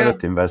 the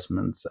private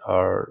investments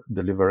are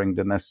delivering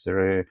the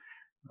necessary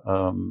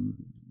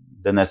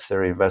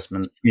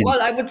investment.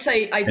 Well, I would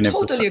say I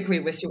totally agree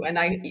with you. And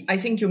I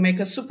think you make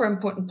a super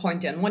important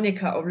point. And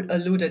Monica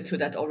alluded to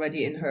that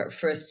already in her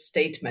first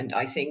statement.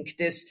 I think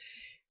this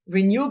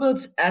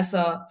renewables as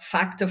a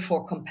factor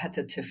for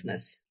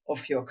competitiveness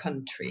of your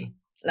country.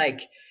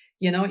 Like,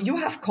 you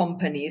have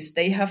companies,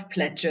 they have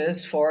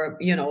pledges for,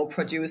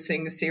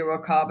 producing zero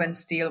carbon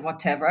steel,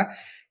 whatever.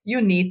 You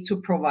need to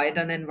provide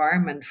an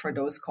environment for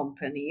those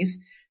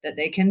companies that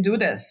they can do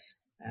this.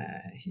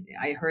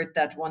 I heard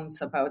that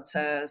once about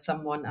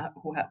someone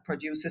who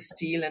produces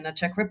steel in the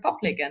Czech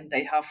Republic, and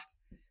they have,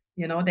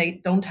 they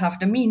don't have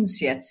the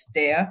means yet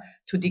there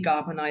to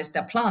decarbonize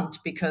their plant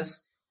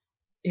because,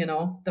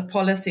 the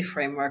policy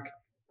framework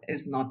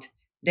is not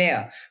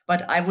there.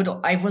 But I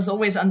was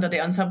always under the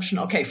assumption,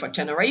 okay, for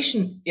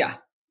generation, yeah,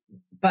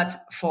 but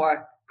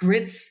for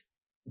grids,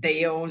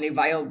 they are only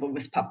viable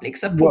with public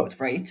support,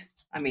 right?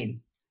 I mean,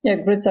 yeah,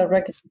 grids are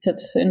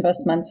regulated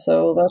investments,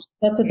 so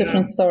that's a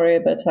different story.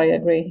 But I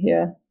agree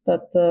here.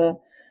 But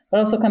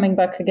also coming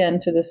back again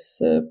to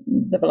this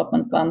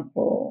development plan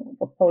for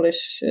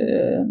Polish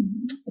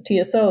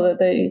TSO, that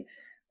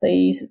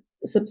they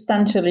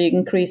substantially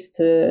increased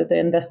the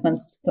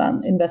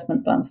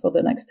investment plans for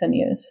the next 10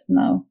 years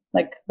now,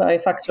 like by a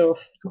factor of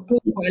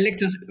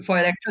for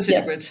electricity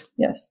grids.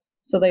 Yes,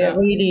 so they are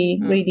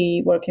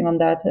really working on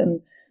that,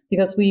 and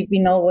because we've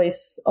been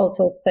always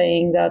also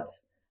saying that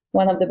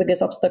one of the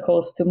biggest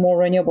obstacles to more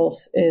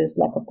renewables is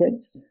lack of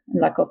grids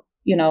and lack of,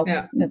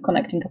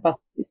 connecting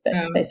capacities,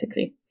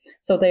 basically.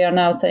 So they are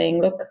now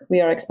saying, look,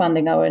 we are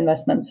expanding our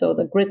investment, so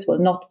the grids will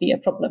not be a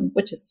problem,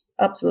 which is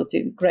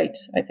absolutely great,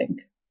 I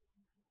think.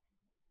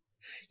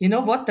 You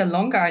know what? The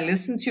longer I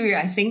listen to you,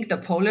 I think the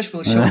Polish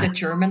will show the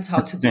Germans how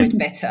to do it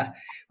better.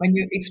 When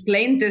you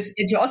explain this,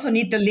 did you also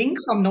need the link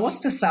from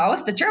north to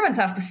south? The Germans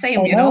have the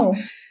same,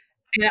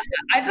 Yeah,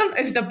 I don't.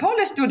 If the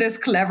Polish do this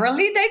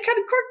cleverly, they can,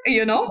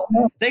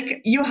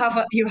 you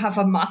have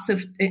a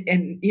massive,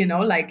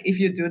 like if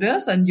you do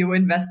this and you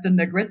invest in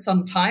the grids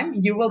on time,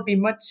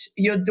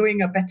 you're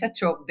doing a better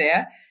job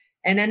there.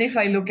 And then if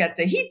I look at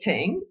the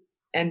heating,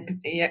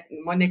 and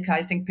Monica,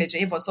 I think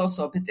PGE was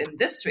also a bit in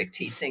district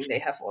heating. They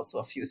have also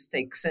a few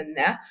stakes in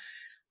there.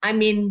 I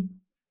mean,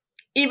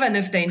 even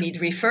if they need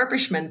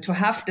refurbishment, to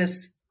have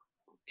this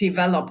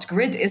developed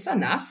grid is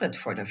an asset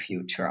for the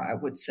future, I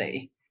would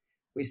say.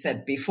 We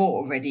said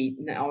before already,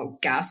 now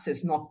gas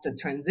is not the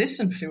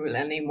transition fuel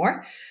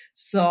anymore.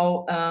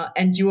 So,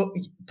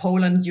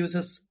 Poland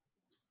uses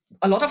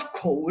a lot of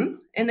coal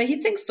in the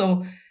heating.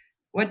 So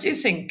what do you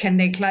think? Can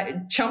they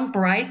jump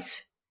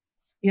right,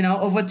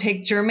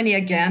 overtake Germany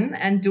again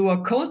and do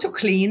a coal to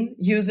clean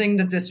using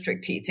the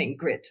district heating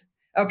grid?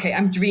 Okay,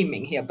 I'm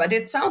dreaming here, but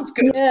it sounds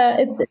good. Yeah,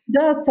 it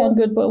does sound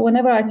good. But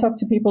whenever I talk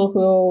to people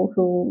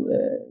who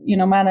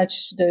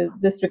manage the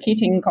district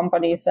heating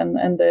companies and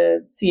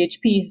the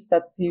CHPs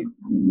that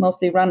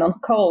mostly run on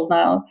coal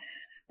now,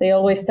 they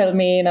always tell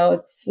me,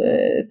 it's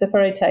a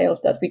fairy tale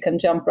that we can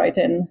jump right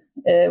in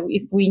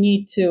if we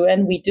need to,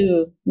 and we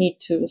do need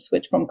to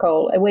switch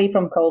away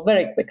from coal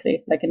very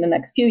quickly, like in the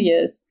next few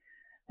years.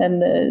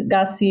 And the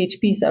gas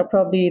CHPs are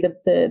probably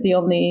the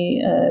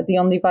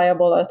only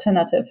viable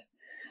alternative.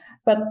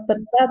 But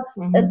that's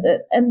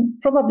and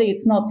probably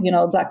it's not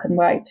black and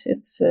white.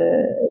 It's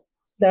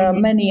there are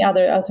many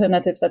other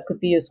alternatives that could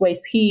be used: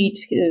 waste heat,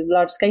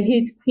 large scale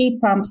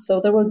heat pumps.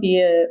 So there will be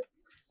a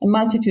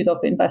multitude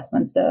of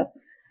investments there.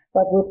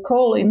 But with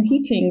coal in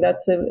heating,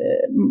 that's a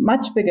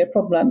much bigger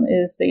problem.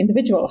 Is the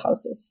individual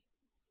houses,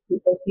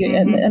 because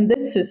and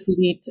this is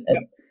really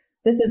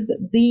this is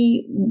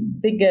the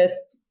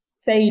biggest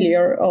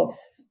failure of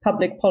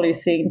public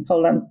policy in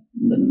Poland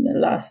in the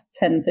last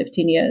 10,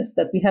 15 years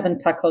that we haven't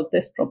tackled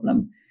this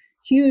problem.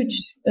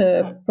 Huge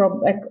air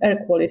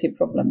quality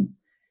problem.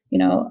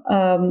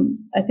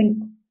 I think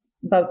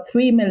about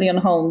 3 million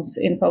homes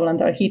in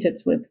Poland are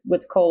heated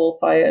with coal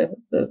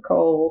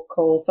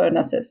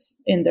furnaces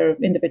in their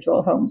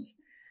individual homes.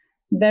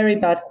 Very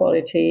bad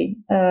quality,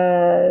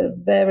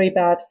 very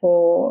bad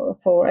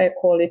for air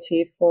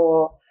quality.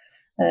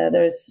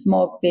 There is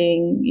smog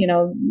being,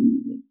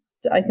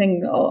 I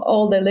think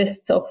all the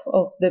lists of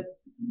the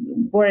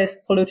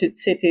worst polluted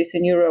cities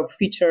in Europe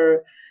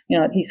feature,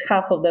 at least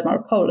half of them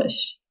are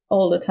Polish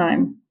all the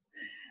time.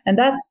 And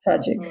that's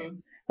tragic.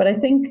 But I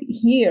think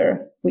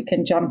here we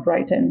can jump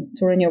right in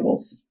to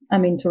renewables.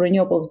 To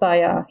renewables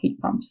via heat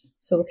pumps.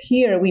 So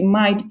here we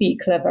might be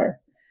clever.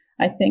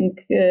 I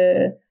think,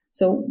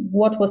 so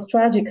what was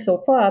tragic so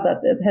far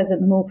that it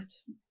hasn't moved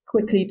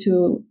quickly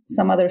to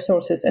some other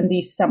sources, and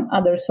these some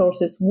other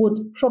sources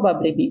would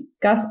probably be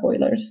gas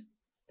boilers.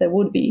 There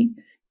would be.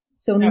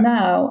 So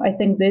now I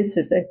think this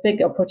is a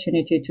big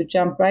opportunity to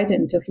jump right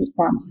into heat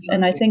pumps.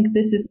 And I think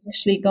this is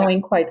actually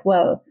going quite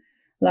well.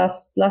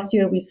 Last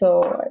year we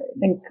saw, I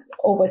think,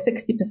 over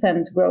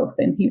 60% growth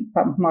in heat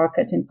pump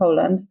market in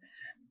Poland.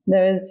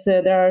 There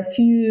are a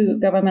few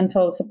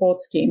governmental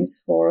support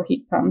schemes for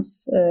heat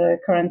pumps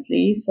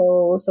currently.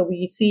 So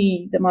we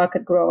see the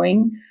market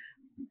growing.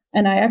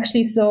 And I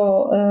actually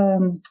saw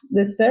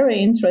this very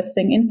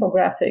interesting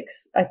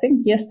infographics, I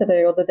think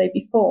yesterday or the day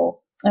before.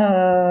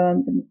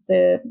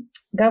 The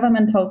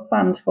governmental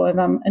fund for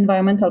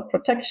environmental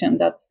protection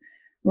that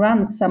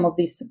runs some of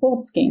these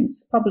support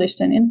schemes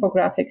published an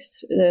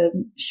infographics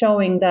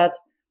showing that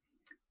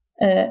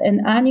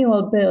an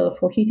annual bill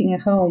for heating a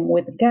home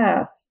with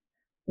gas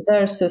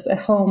versus a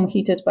home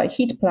heated by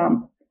heat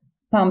pump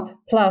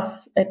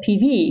plus a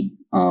PV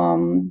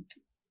on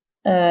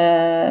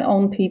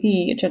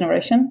PV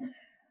generation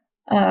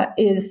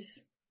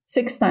is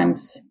 6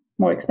 times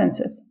more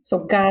expensive. So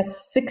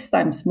gas 6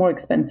 times more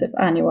expensive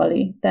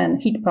annually than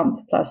heat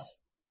pump plus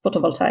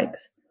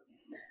photovoltaics.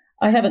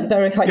 I haven't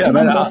verified the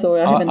numbers, so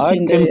I haven't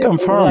seen the... I can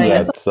confirm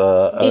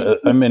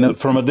that.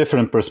 From a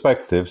different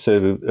perspective.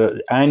 So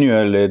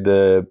annually,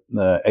 the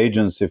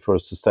Agency for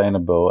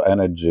Sustainable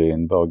Energy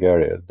in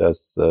Bulgaria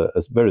does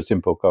a very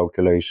simple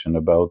calculation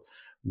about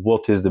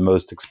what is the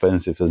most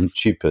expensive and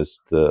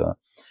cheapest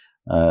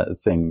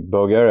thing.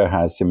 Bulgaria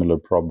has similar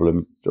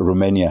problem.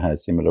 Romania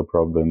has similar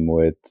problem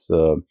with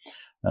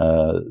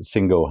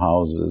single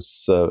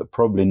houses.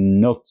 Probably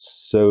not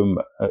so,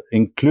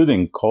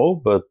 including coal,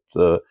 but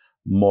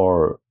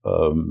more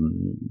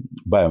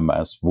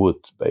biomass wood,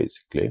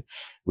 basically,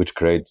 which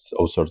creates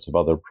all sorts of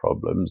other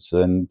problems.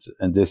 And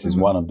this is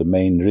one of the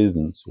main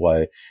reasons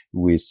why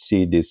we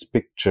see these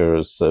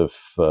pictures of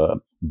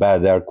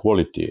bad air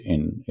quality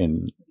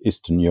in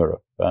Eastern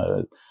Europe.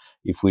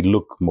 If we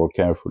look more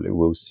carefully,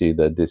 we'll see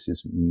that this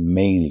is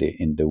mainly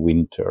in the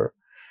winter.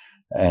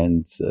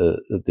 And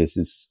this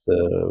is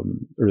a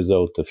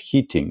result of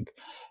heating.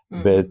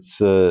 But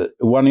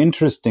one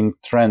interesting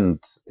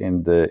trend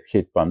in the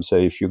heat pump, so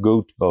if you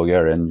go to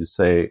Bulgaria and you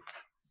say,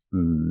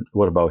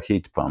 what about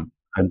heat pump?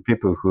 And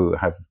people who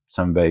have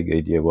some vague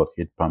idea what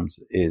heat pumps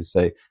is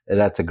say,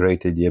 that's a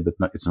great idea, but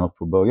it's not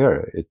for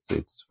Bulgaria.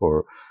 It's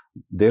for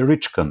the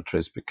rich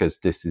countries because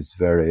this is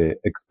very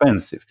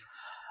expensive.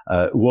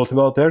 What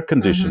about air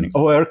conditioning?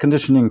 Oh, air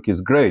conditioning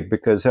is great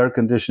because air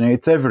conditioning,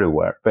 it's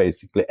everywhere,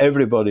 basically.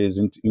 Everybody is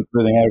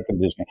including air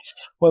conditioning.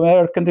 Well,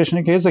 air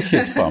conditioning is a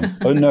heat pump.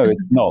 Oh, no,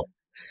 it's not.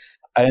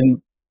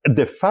 And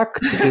the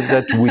fact is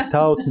that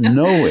without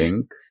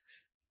knowing,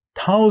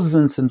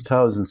 thousands and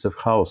thousands of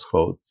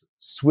households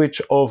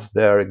switch off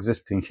their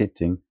existing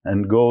heating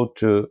and go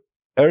to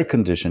air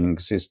conditioning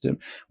system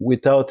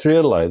without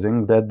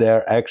realizing that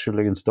they're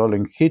actually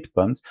installing heat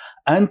pumps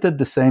and at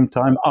the same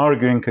time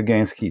arguing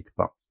against heat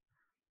pumps.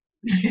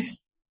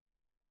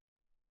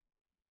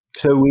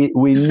 So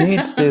we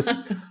need this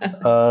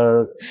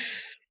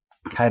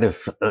kind of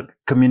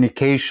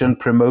communication,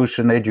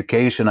 promotion,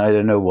 education, I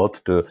don't know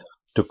what to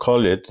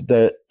call it,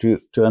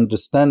 to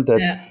understand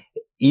that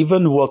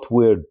even what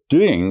we're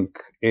doing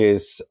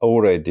is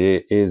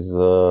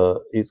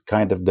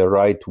kind of the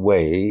right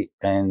way,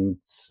 and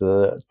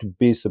to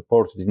be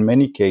supported in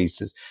many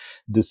cases,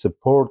 the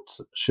support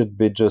should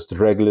be just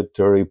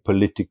regulatory,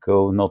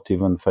 political, not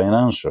even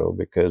financial,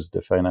 because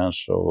the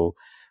financial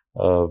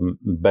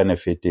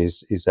benefit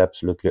is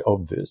absolutely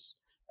obvious.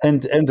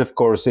 And of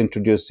course,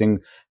 introducing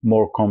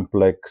more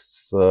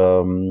complex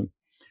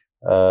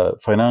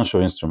financial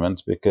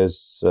instruments,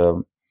 because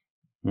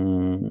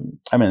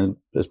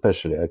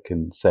especially I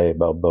can say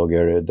about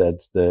Bulgaria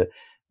that the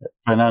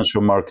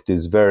financial market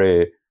is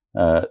very,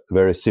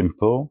 very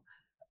simple,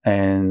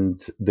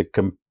 and the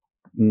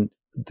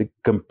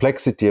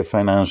complexity of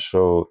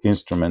financial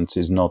instruments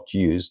is not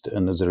used.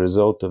 And as a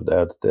result of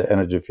that, the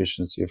energy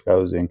efficiency of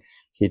housing,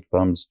 heat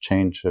pumps,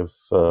 change of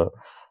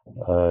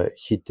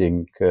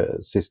heating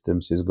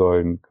systems is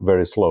going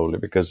very slowly,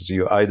 because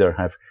you either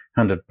have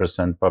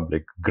 100%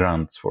 public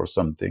grants for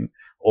something,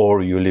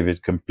 or you leave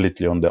it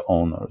completely on the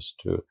owners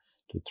to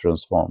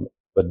transform it.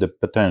 but the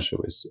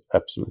potential is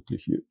absolutely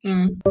huge.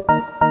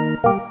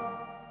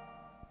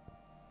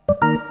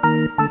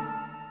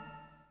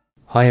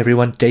 Hi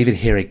everyone, David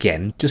here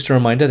again. Just a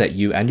reminder that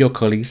you and your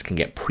colleagues can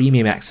get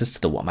premium access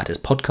to the What Matters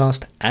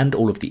podcast and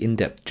all of the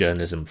in-depth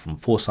journalism from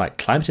Foresight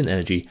Climate and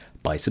Energy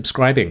by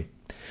subscribing.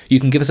 You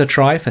can give us a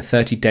try for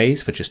 30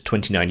 days for just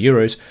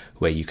 €29,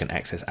 where you can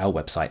access our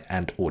website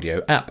and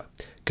audio app.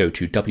 Go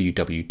to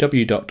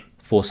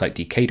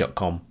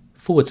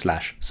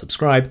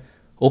www.foresightdk.com/subscribe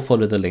or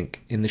follow the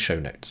link in the show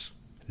notes.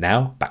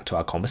 Now, back to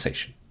our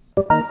conversation.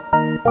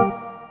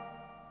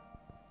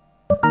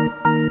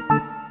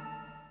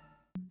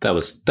 That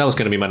was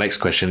going to be my next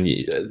question.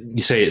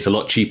 You say it's a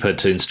lot cheaper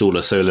to install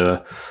a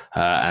solar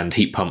and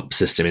heat pump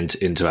system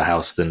into a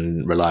house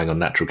than relying on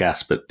natural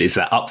gas, but is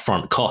that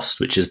upfront cost,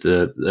 which is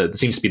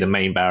seems to be the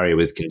main barrier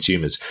with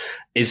consumers?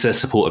 Is there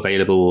support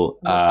available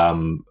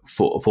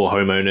for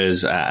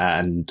homeowners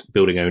and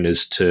building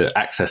owners to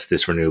access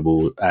this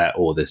renewable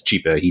or the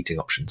cheaper heating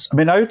options? I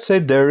mean, I would say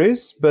there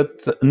is,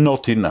 but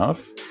not enough.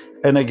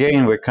 And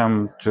again, we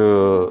come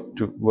to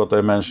what I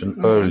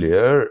mentioned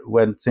earlier.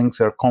 When things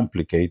are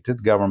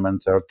complicated,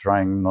 governments are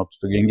trying not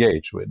to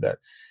engage with that.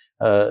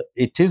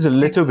 It is a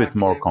little bit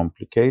more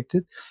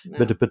complicated,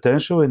 but the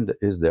potential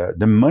is there.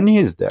 The money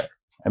is there.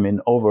 I mean,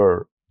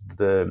 over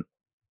the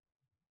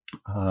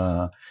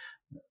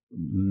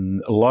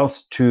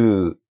last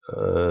 2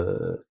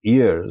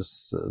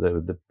 years,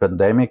 the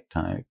pandemic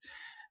time,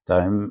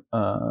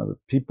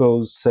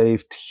 people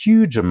saved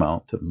huge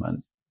amount of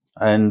money.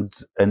 And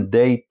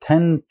they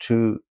tend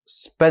to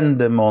spend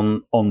them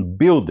on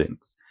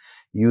buildings.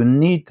 You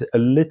need a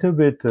little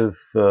bit of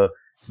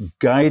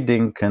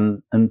guiding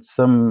and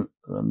some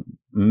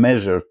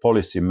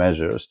policy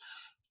measures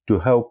to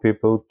help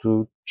people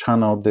to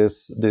channel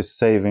this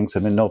savings. I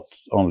mean, not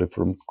only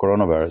from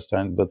coronavirus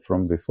time, but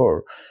from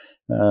before,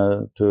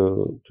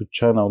 to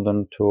channel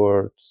them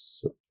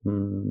towards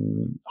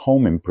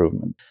home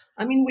improvement.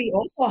 I mean, we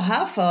also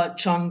have a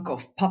chunk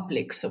of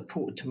public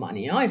support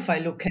money. If I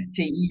look at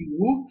the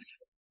EU,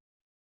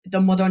 the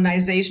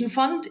modernization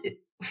fund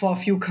for a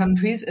few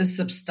countries is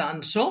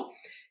substantial.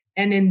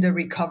 And in the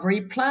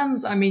recovery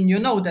plans, I mean, you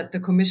know that the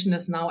Commission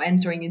is now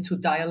entering into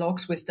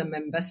dialogues with the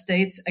member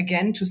states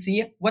again to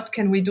see what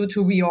can we do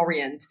to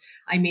reorient.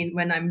 I mean,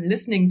 when I'm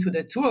listening to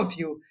the two of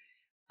you,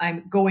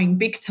 I'm going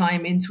big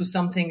time into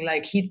something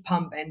like heat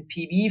pump and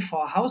PV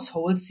for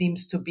households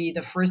seems to be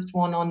the first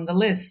one on the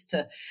list.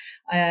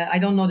 I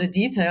don't know the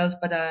details,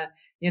 but, I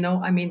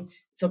mean,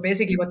 so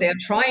basically what they're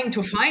trying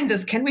to find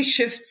is, can we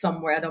shift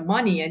somewhere the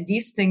money? And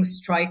these things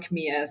strike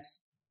me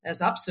as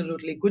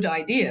absolutely good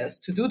ideas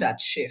to do that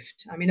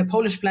shift. I mean, the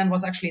Polish plan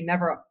was actually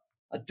never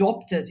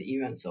adopted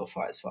even so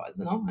far as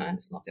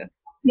it's not yet.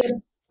 Yes.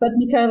 But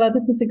Michaela,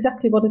 this is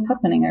exactly what is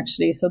happening,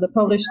 actually. So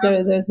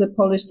there's a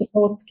Polish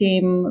support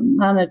scheme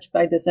managed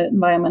by this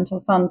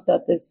environmental fund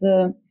that is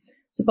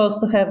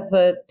supposed to have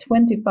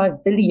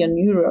 25 billion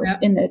euros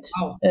in it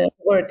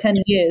over 10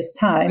 years'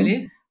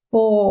 time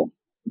for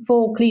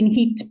clean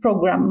heat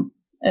program,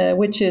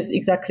 which is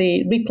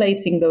exactly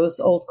replacing those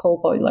old coal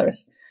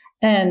boilers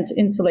and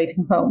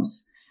insulating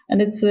homes. And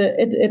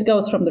it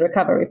goes from the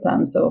recovery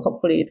plan, so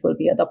hopefully it will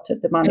be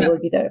adopted. The money will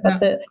be there, but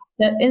the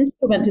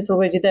instrument is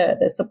already there.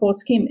 The support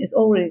scheme is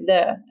already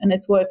there, and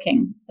it's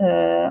working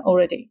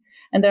already.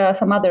 And there are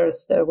some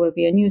others. There will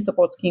be a new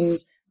support scheme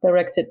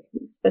directed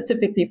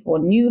specifically for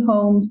new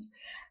homes.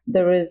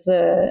 There is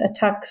a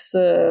tax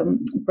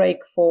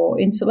break for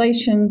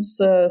installations.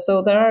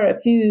 So there are a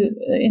few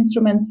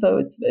instruments. So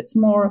it's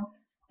more.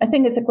 I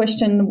think it's a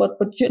question what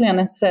Julian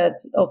has said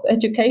of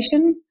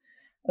education.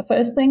 The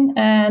first thing,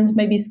 and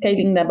maybe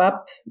scaling them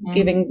up,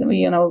 giving,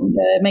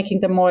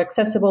 making them more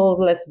accessible,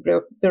 less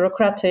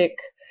bureaucratic,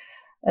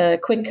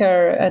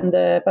 quicker.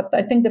 But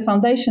I think the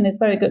foundation is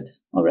very good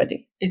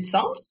already. It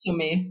sounds to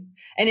me.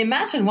 And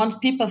imagine once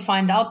people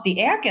find out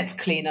the air gets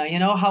cleaner,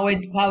 how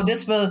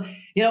this will,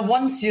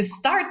 once you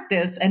start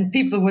this and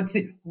people would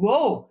see,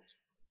 whoa,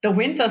 the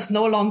winter's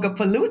no longer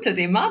polluted.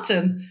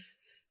 Imagine.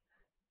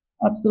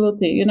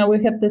 Absolutely.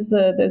 We have there's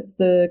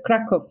the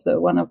Krakow,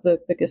 one of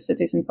the biggest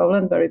cities in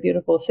Poland, very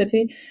beautiful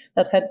city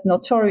that had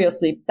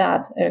notoriously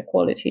bad air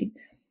quality.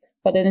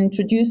 But it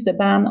introduced a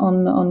ban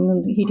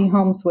on heating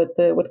homes with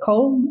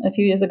coal a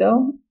few years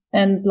ago.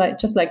 And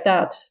just like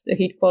that, the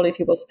heat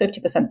quality was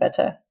 50%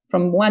 better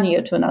from one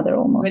year to another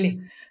almost. Really?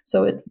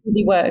 So it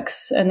really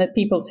works and that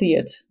people see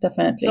it,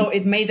 definitely. So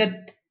it made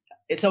it,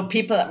 so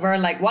people were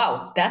like,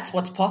 wow, that's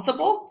what's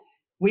possible.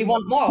 We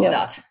want more of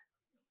that.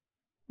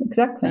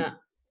 Exactly. Yeah.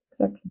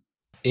 Exactly.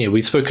 Yeah,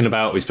 we've spoken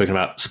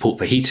about support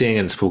for heating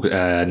and support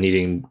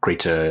needing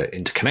greater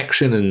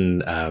interconnection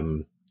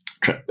and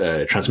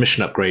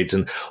transmission upgrades,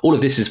 and all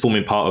of this is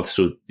forming part of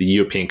sort of the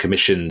European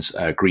Commission's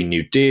Green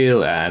New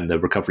Deal and the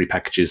recovery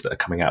packages that are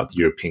coming out of the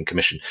European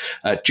Commission.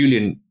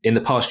 Julian, in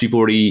the past, you've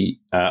already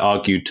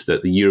argued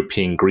that the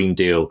European Green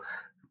Deal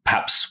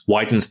perhaps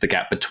widens the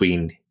gap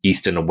between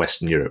Eastern and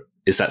Western Europe.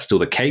 Is that still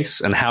the case?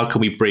 And how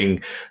can we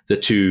bring the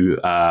two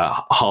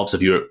halves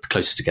of Europe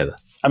closer together?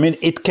 I mean,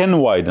 it can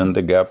widen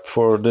the gap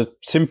for the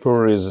simple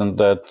reason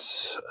that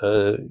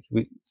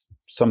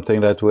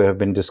something that we have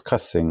been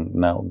discussing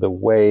now, the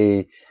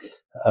way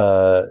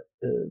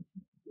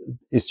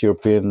East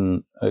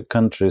European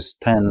countries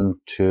tend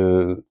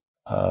to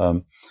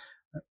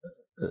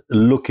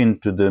look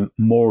into the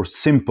more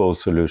simple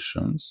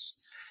solutions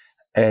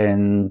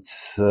and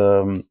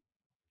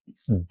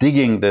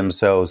digging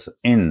themselves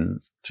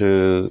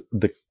into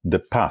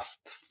the past,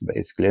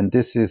 basically. And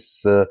this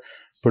is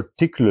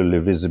particularly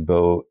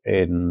visible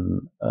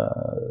in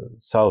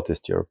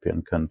Southeast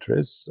European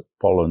countries.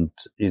 Poland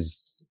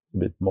is a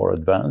bit more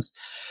advanced.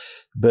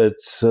 But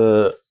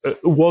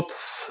what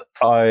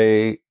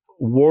I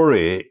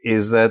worry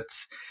is that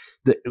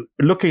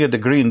looking at the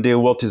Green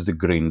Deal, what is the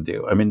Green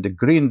Deal? I mean, the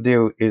Green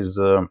Deal is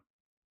a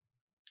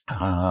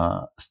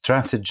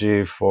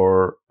strategy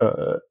for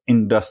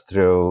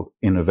industrial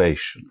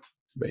innovation,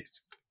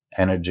 basically,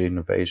 energy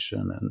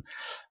innovation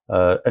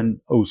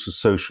and also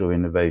social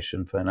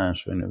innovation,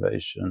 financial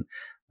innovation,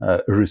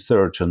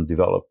 research and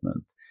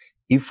development.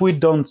 If we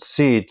don't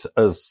see it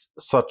as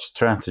such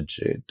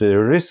strategy, the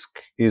risk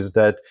is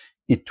that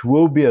it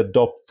will be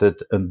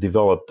adopted and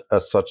developed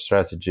as such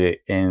strategy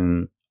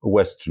in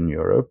Western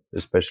Europe,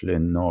 especially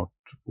in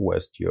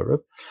Northwest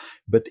Europe,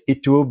 but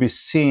it will be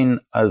seen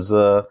as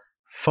a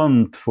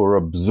fund for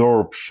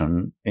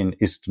absorption in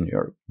Eastern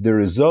Europe. The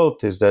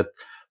result is that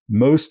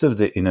most of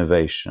the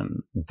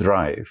innovation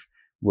drive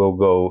will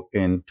go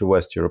into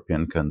West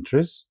European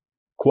countries,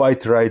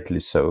 quite rightly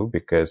so,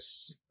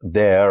 because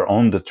they are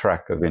on the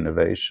track of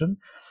innovation,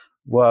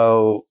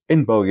 while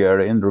in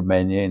Bulgaria, in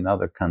Romania, in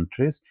other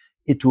countries,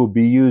 it will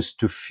be used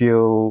to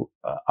fill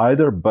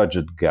either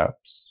budget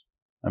gaps.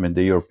 I mean,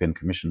 the European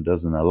Commission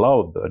doesn't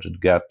allow budget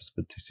gaps,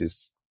 but this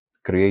is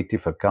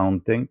creative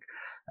accounting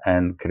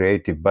and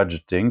creative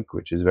budgeting,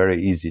 which is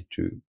very easy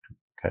to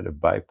kind of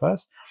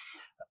bypass,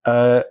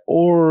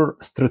 or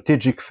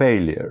strategic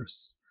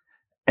failures.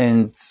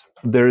 And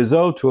the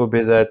result will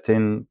be that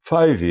in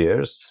 5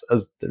 years,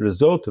 as the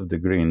result of the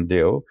Green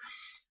Deal,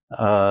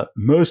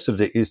 most of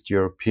the East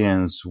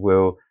Europeans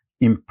will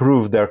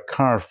improve their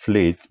car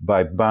fleet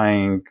by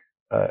buying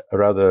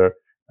rather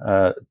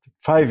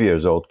 5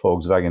 years old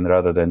Volkswagen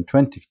rather than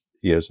 20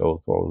 years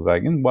old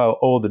Volkswagen, while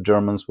all the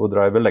Germans will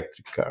drive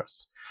electric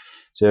cars.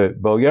 So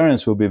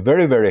Bulgarians will be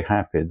very, very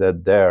happy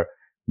that their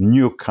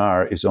new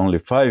car is only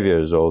 5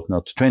 years old,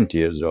 not 20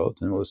 years old,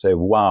 and will say,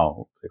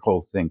 wow, the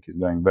whole thing is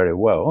going very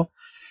well.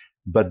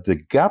 But the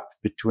gap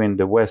between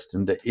the West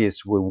and the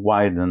East will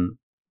widen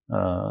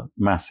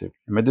massively.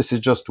 I mean, this is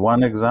just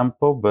one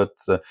example, but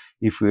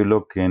if we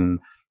look in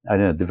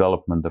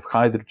development of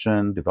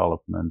hydrogen,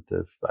 development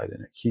of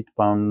heat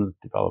pumps,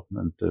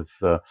 development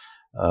of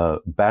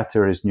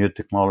batteries, new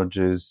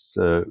technologies,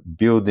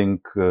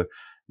 building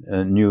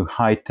new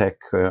high-tech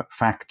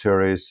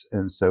factories,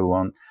 and so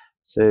on.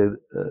 So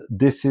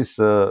this is,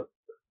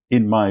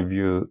 in my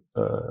view,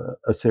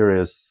 a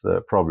serious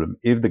problem.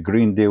 If the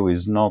Green Deal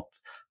is not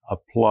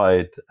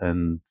applied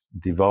and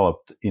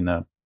developed in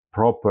a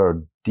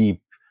proper,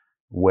 deep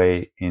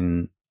way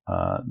in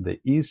the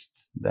East,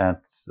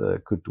 that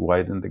could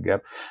widen the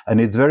gap.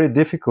 And it's very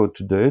difficult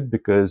to do it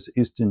because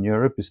Eastern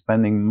Europe is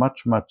spending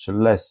much, much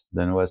less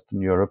than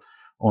Western Europe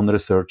on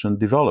research and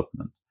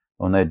development,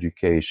 on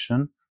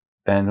education,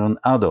 and on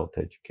adult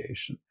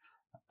education.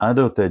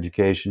 Adult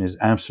education is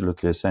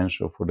absolutely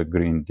essential for the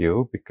Green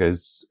Deal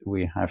because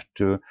we have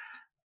to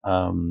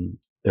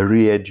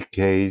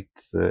re-educate,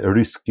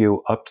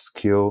 reskill,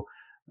 upskill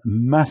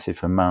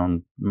massive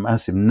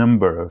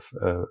number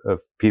of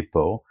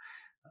people,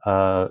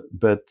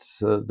 but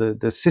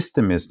the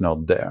system is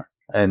not there,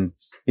 and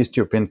East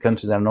European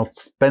countries are not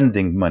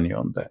spending money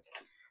on that.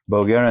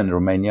 Bulgaria and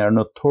Romania are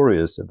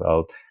notorious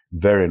about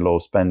very low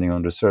spending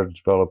on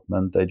research,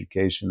 development,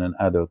 education, and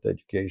adult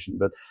education,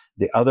 but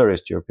the other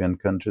East European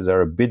countries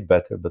are a bit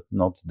better, but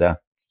not that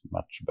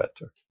much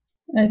better.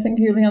 I think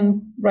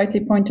Julian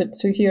rightly pointed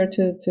to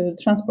the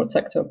transport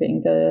sector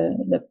being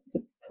the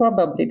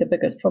probably the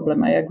biggest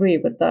problem. I agree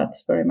with that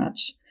very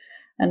much.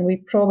 And we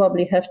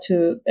probably have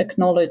to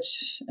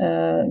acknowledge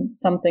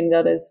something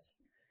that is,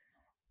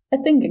 I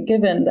think,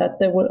 given that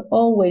there will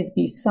always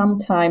be some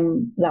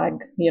time lag,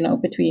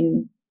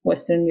 between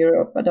Western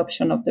Europe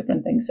adoption of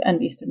different things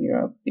and Eastern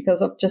Europe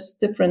because of just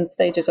different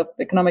stages of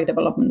economic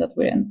development that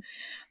we're in.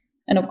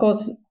 And of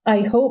course,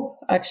 I hope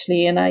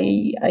actually, and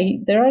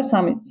there are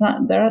signs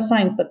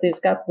that this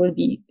gap will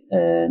be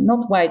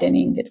not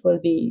widening; it will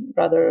be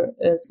rather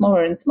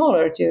smaller and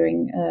smaller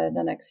during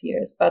the next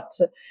years. But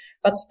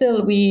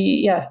still,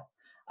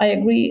 I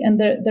agree. And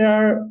there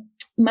are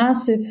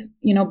massive,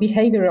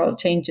 behavioral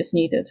changes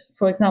needed.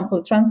 For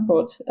example,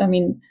 transport. I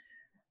mean,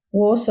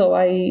 Warsaw.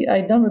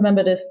 I don't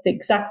remember the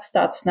exact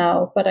stats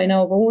now, but I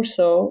know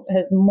Warsaw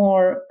has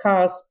more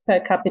cars per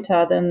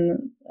capita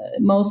than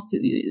most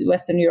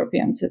Western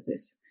European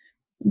cities,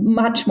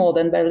 much more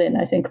than Berlin,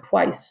 I think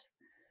twice.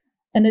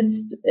 And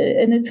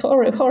it's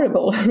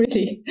horrible,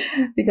 really,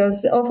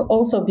 because of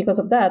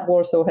that,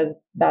 Warsaw has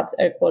bad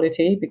air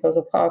quality because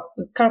of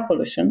car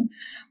pollution.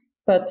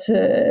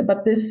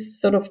 But this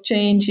sort of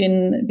change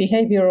in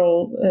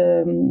behaviors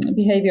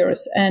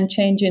and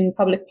change in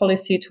public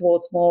policy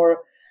towards more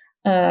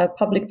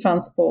public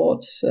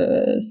transport,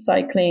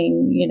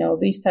 cycling,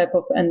 these type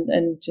of,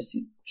 and just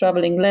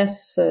traveling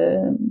less,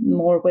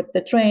 more with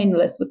the train,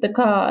 less with the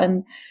car,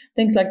 and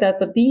things like that.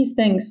 But these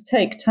things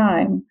take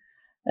time.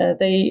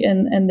 They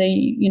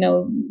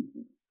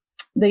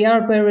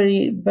are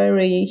very,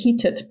 very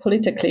heated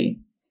politically.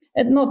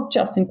 And not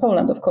just in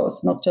Poland, of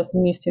course, not just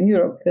in Eastern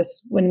Europe,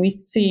 because when we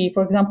see,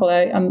 for example,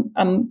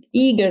 I'm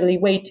eagerly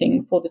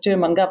waiting for the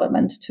German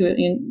government to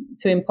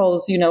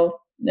impose,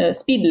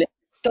 speed limit.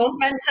 Don't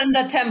mention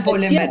the tempo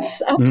limit.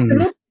 Yes,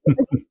 absolutely.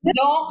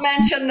 Don't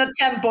mention the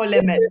tempo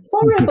limit. It's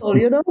horrible,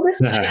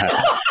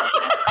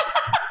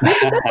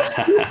 This is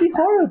absolutely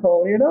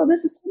horrible,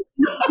 This is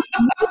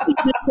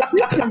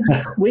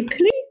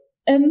quickly,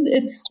 and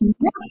it's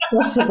not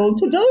possible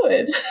to do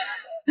it.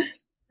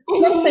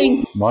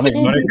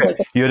 Monica,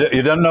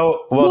 you don't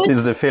know what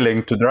is the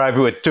feeling to drive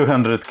with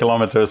 200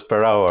 kilometers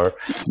per hour.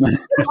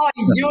 Oh,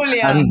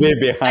 Julian, and be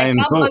behind.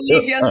 I can't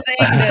believe you're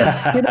saying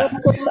this.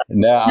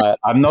 No,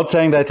 I'm not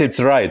saying that it's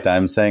right.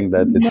 I'm saying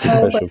that it's a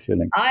special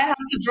feeling. I have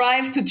to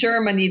drive to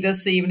Germany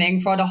this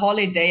evening for the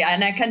holiday,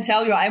 and I can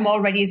tell you I'm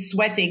already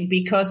sweating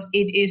because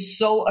it is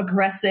so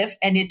aggressive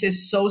and it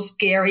is so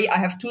scary. I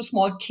have 2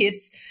 small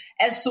kids.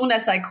 As soon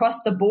as I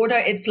cross the border,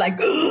 it's like,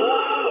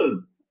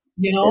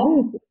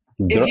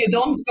 If you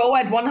don't go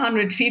at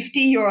 150,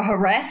 you're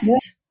harassed.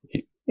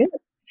 Yeah.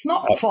 It's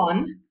not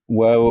fun.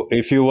 Well,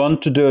 if you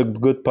want to do a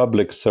good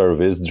public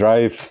service,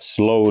 drive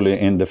slowly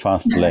in the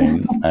fast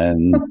lane,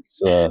 and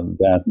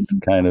that's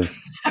kind of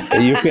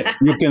you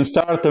can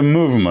start a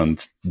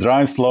movement.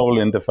 Drive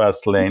slowly in the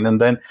fast lane, and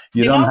then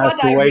you don't have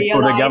to wait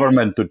for the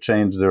government to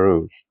change the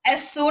route.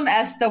 As soon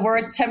as the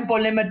word tempo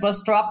limit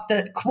was dropped,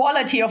 the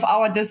quality of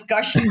our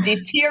discussion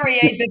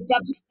deteriorated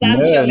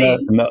substantially.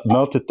 No,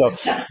 not at all.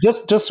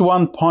 Just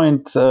one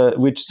point,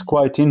 which is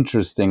quite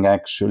interesting,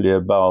 actually,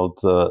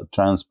 about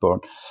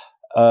transport.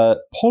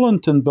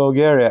 Poland and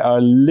Bulgaria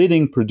are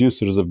leading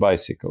producers of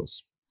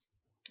bicycles,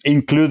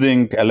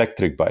 including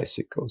electric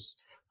bicycles.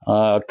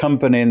 A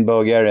company in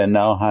Bulgaria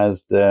now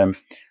has the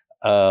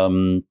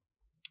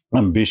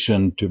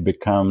ambition to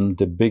become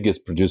the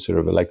biggest producer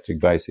of electric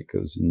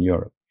bicycles in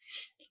Europe.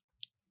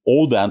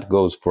 All that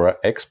goes for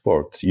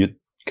export. You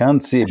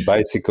can't see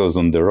bicycles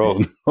on the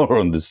road or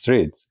on the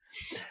streets.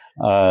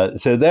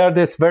 So there are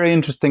this very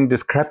interesting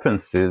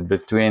discrepancies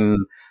between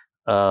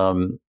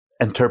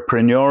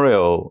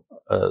entrepreneurial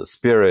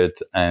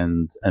spirit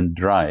and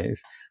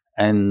drive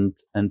and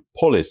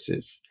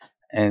policies,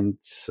 and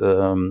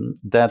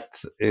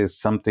that is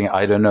something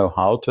I don't know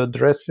how to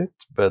address it,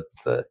 but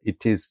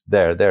it is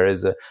there. There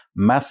is a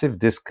massive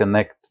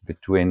disconnect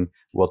between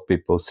what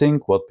people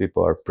think, what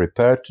people are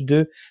prepared to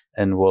do,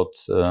 and what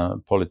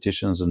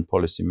politicians and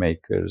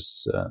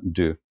policymakers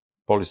do.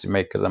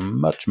 Policymakers are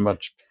much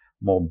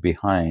more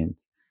behind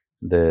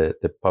the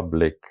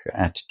public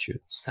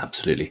attitudes.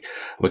 Absolutely.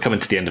 We're coming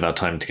to the end of our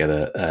time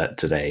together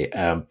today.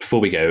 Before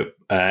we go,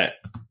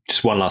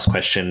 just one last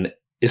question.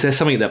 Is there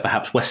something that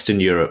perhaps Western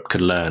Europe could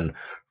learn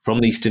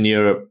from Eastern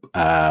Europe,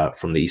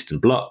 from the Eastern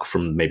Bloc,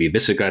 from maybe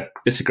Visegrad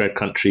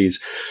countries,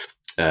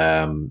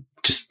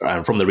 just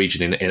from the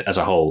region as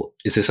a whole?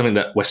 Is there something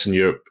that Western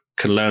Europe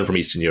can learn from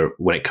Eastern Europe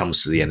when it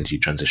comes to the energy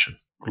transition?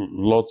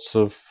 Lots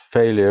of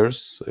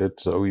failures.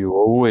 You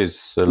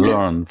always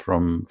learn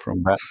from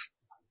that.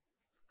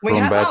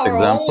 From bad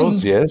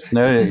examples, yes.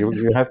 No,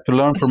 you have to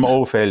learn from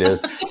all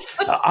failures.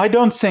 I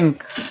don't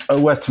think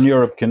Western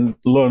Europe can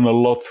learn a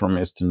lot from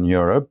Eastern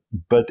Europe,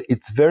 but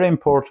it's very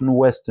important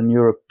Western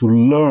Europe to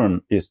learn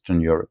Eastern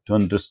Europe, to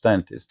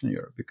understand Eastern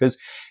Europe, because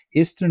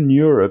Eastern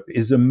Europe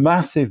is a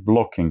massive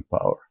blocking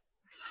power.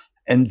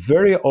 And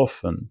very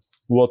often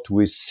what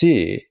we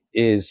see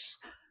is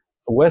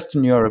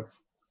Western Europe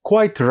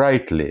quite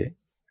rightly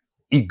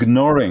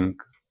ignoring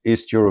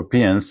East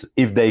Europeans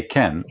if they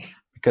can,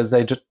 because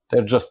they're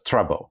just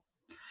trouble.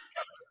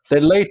 The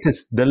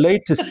latest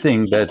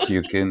thing that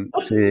you can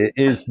see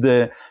is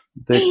the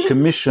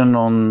commission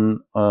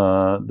on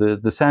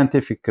the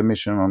scientific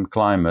commission on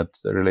climate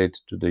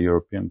related to the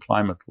European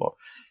climate law.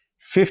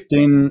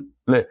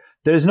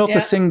 There is not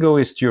a single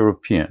East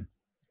European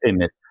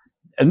in it.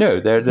 No,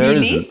 there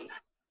really? Isn't.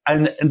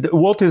 And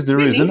what is the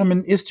reason? I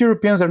mean, East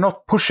Europeans are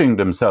not pushing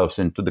themselves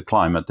into the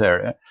climate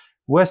area.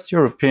 West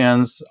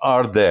Europeans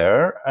are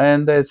there,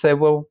 and they say,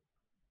 well,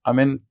 I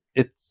mean,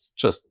 it's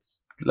just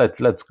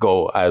let's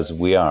go as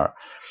we are.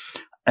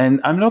 And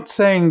I'm not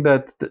saying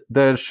that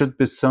there should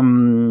be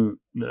some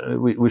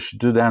we should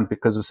do that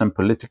because of some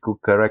political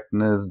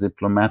correctness,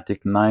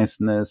 diplomatic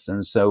niceness,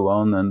 and so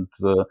on, and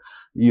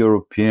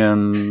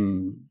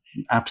European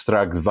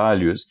abstract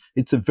values.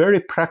 It's a very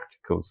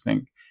practical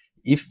thing.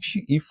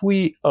 If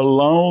we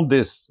allow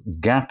this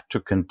gap to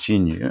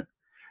continue,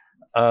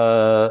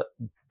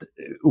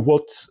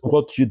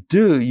 what you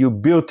do, you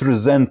build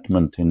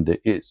resentment in the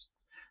East.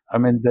 I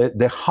mean,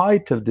 the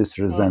height of this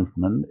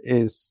resentment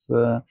is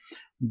the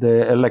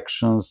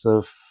elections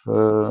of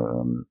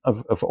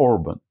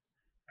Orban,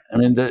 I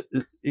mean,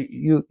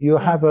 you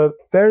have a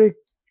very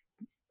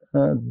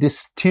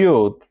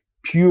distilled,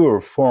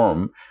 pure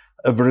form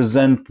of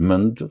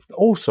resentment of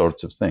all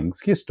sorts of things,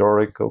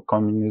 historical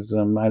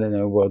communism, I don't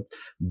know what,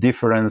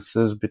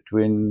 differences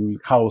between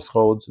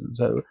households and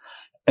so.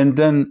 And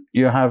then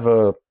you have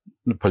a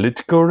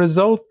political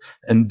result.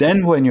 And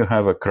then when you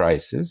have a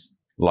crisis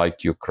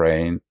like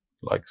Ukraine,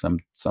 like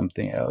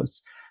something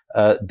else,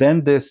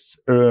 then this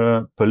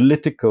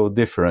political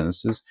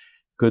differences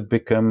could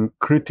become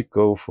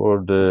critical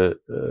for the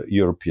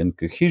European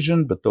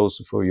cohesion, but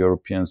also for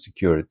European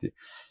security.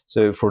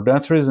 So for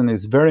that reason,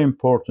 it's very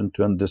important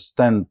to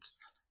understand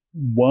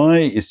why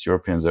East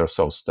Europeans are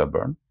so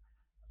stubborn,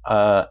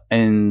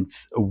 and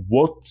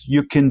what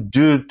you can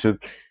do to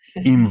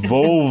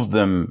involve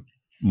them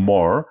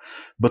more,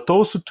 but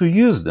also to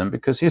use them,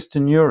 because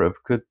Eastern Europe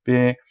could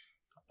be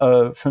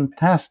a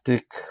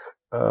fantastic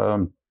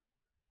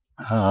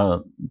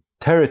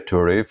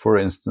territory, for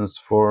instance,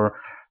 for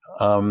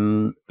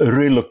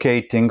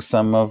relocating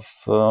some of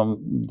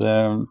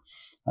the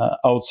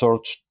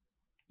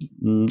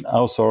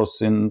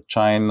outsourcing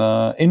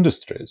China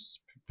industries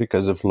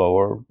because of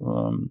lower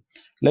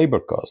labor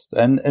cost,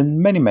 and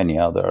many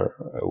other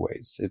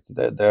ways.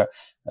 They're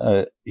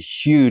a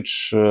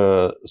huge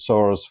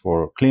source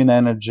for clean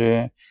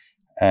energy,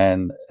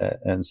 and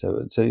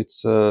so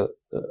it's.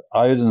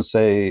 I wouldn't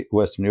say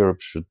Western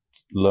Europe should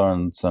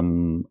learn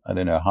some, I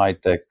don't know,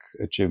 high-tech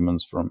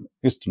achievements from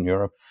Eastern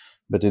Europe,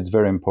 but it's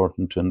very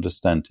important to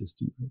understand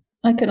Eastern Europe.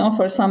 I can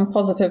offer some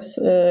positives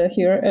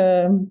here.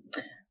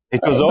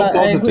 It was all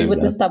positive. I agree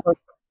with the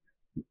stubbornness.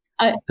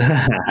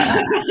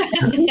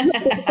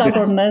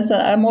 Stubbornness.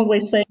 I'm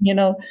always saying,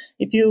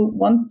 if you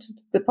want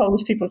the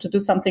Polish people to do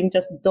something,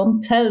 just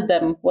don't tell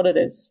them what it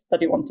is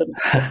that you want to do.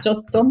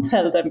 Just don't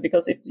tell them,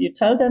 because if you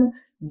tell them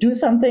do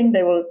something,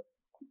 they will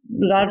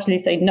largely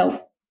say no.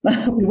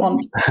 We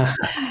won't.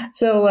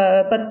 So,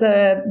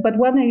 but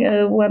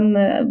one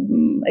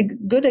a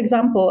good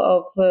example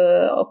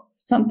of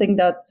something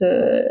that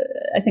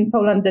I think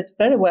Poland did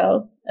very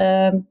well.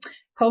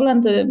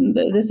 Poland,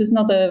 this is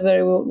not a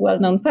very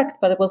well-known fact,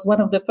 but it was one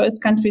of the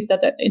first countries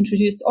that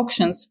introduced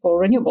auctions for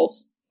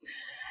renewables,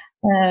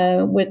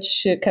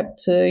 which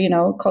kept,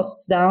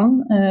 costs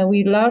down.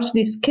 We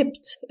largely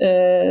skipped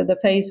the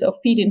phase of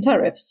feed-in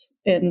tariffs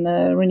in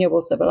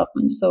renewables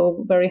development,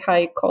 so very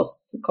high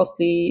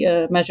costly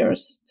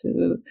measures.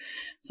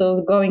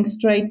 So going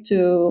straight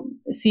to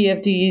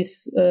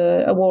CFDs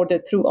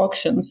awarded through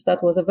auctions,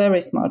 that was a very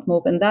smart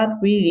move, and that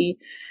really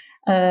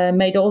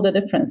made all the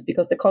difference,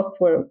 because the costs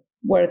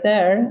were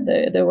there,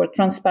 they were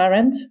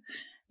transparent.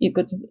 You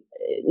could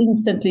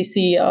instantly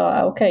see,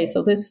 okay,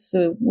 so this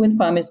wind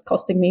farm is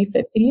costing me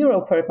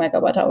 €50 per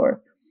megawatt hour,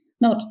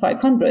 not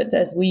 500,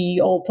 as we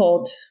all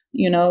thought,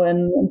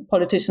 and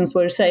politicians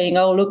were saying,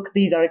 oh, look,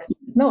 these are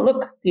expensive. No,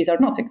 look, these are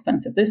not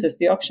expensive. This is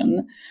the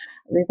auction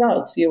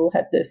results. You will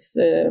have this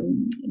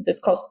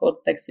cost for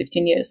the next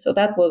 15 years. So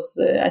that was,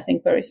 I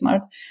think, very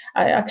smart.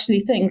 I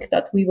actually think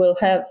that we will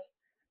have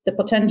the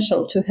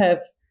potential to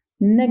have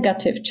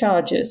negative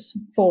charges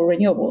for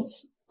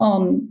renewables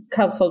on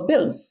household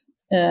bills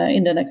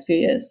in the next few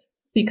years,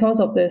 because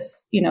of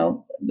this,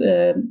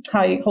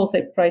 high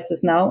wholesale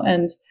prices now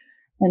and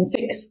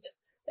fixed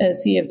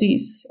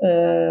CFDs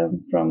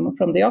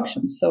from the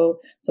auctions. So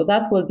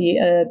that will be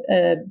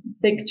a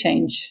big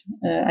change,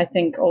 I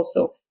think,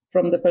 also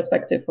from the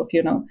perspective of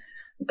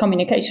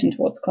communication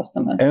towards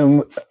customers.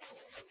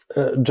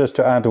 Just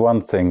to add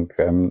one thing,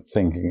 I'm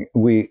thinking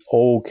we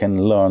all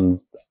can learn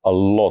a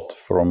lot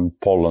from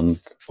Poland.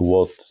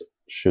 What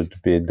should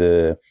be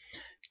the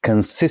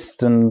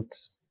consistent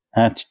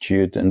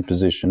attitude and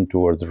position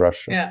towards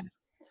Russia? Yeah.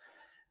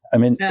 I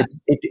mean,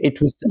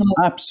 it was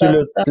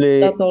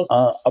absolutely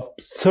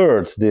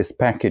absurd, this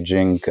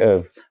packaging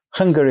of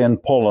Hungary and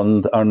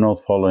Poland are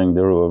not following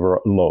the rule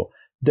of law.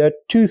 There are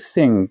two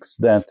things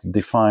that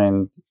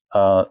define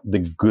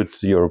the good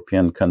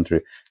European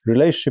country: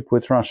 relationship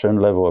with Russia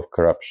and level of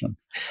corruption.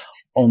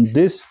 On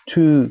these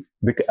two,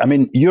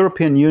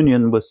 European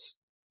Union was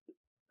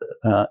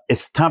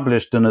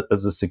established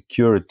as a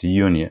security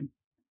union,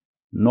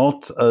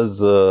 not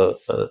as a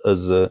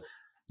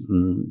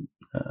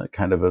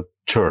kind of a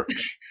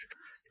church.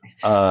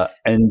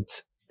 And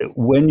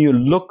when you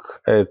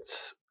look at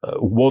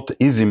what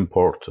is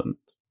important,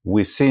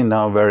 we see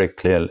now very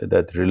clearly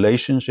that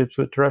relationships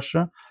with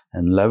Russia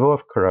and level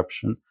of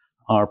corruption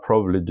are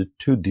probably the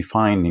two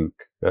defining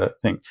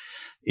things.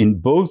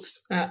 In both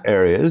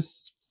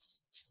areas,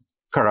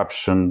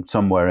 corruption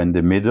somewhere in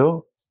the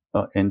middle,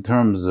 in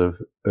terms of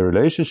a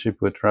relationship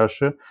with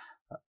Russia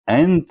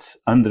and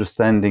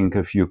understanding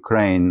of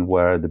Ukraine,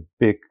 where the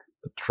big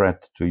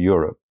threat to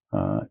Europe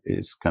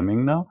is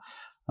coming now.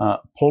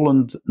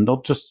 Poland,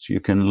 not just you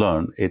can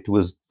learn, it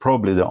was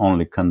probably the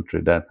only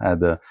country that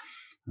had a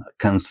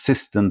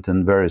consistent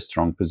and very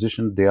strong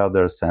position. The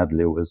other,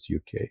 sadly, was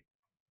UK.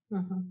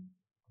 Mm-hmm.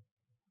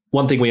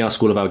 One thing we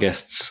ask all of our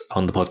guests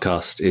on the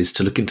podcast is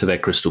to look into their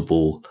crystal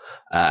ball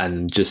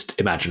and just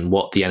imagine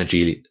what the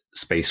energy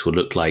space will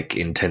look like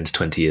in 10 to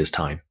 20 years'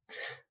 time.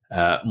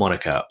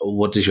 Monica,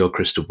 what does your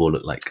crystal ball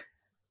look like?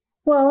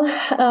 Well,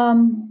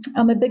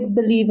 I'm a big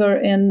believer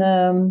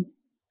in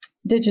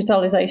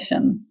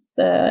digitalization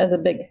as a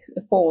big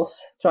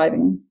force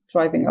driving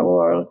our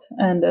world,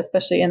 and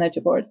especially energy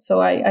board.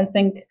 So I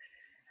think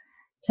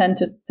 10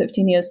 to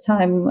 15 years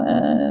time,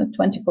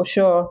 20 for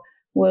sure,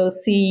 we'll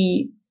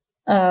see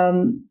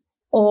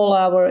all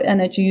our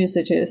energy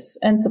usages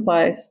and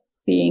supplies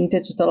being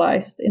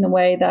digitalized in a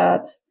way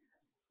that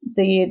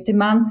the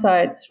demand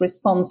side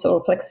response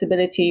or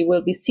flexibility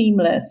will be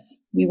seamless.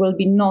 We will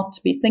not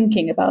be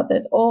thinking about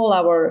it. All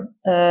our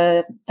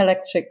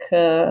electric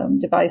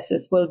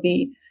devices will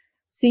be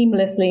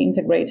seamlessly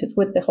integrated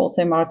with the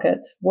wholesale market,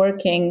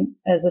 working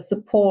as a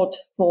support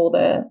for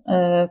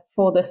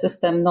the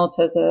system, not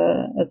as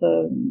a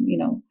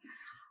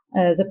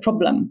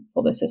problem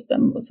for the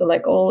system. So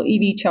like all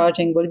EV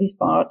charging will be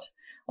smart.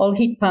 All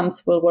heat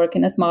pumps will work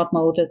in a smart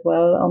mode as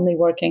well, only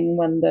working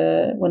when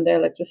the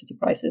electricity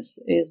prices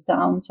is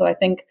down. So I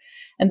think,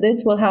 and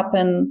this will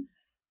happen,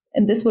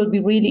 and this will be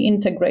really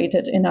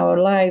integrated in our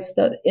lives,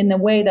 that in a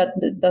way that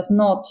does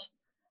not,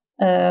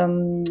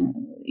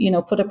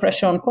 put a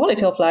pressure on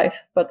quality of life,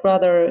 but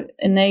rather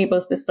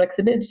enables this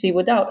flexibility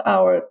without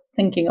our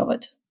thinking of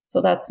it.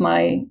 So that's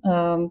my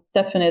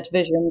definite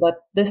vision that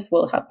this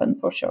will happen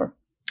for sure.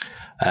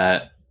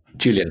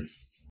 Julian.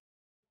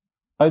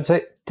 I'd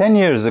say 10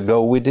 years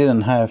ago, we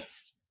didn't have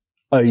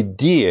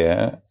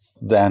idea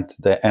that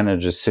the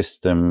energy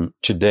system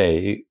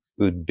today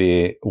would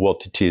be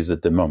what it is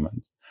at the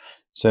moment.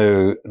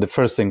 So the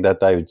first thing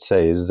that I would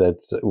say is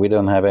that we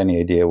don't have any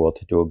idea what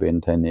it will be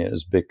in 10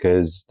 years,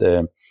 because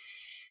the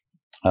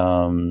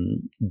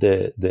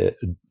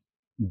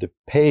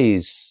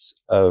pace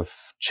of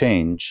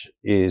change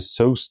is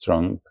so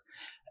strong,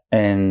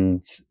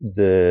 and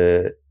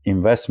the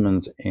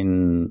investment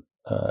in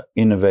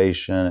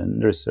innovation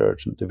and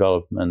research and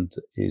development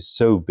is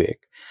so big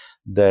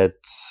that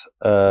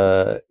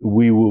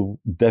we will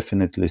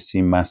definitely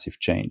see massive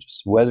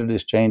changes. Whether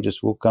these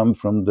changes will come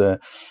from the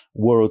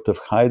world of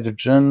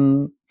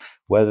hydrogen,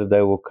 whether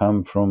they will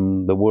come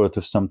from the world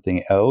of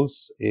something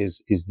else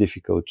is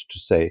difficult to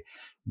say.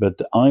 But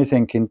I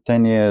think in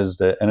 10 years,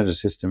 the energy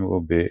system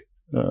will be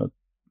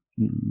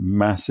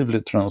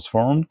massively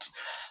transformed.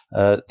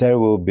 There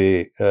will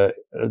be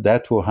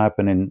that will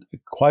happen in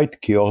quite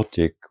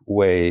chaotic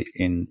way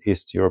in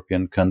East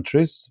European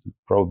countries,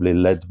 probably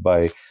led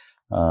by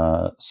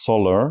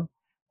solar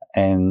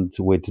and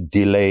with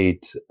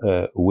delayed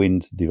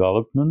wind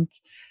development.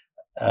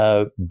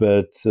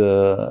 But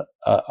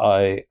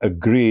I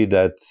agree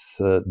that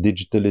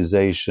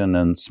digitalization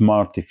and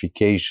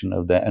smartification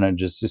of the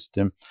energy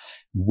system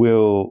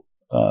will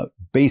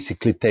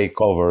basically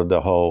take over the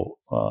whole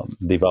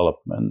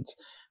development.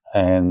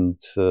 And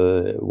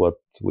what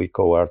we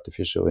call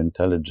artificial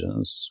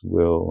intelligence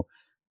will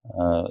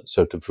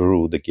sort of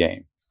rule the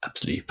game.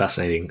 Absolutely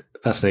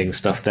fascinating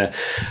stuff there.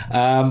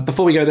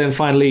 Before we go then,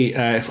 finally,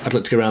 I'd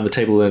like to go around the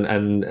table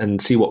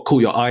and see what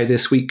caught your eye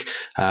this week.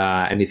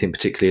 Anything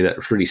particularly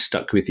that really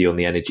stuck with you on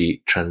the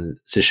energy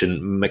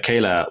transition.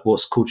 Michaela,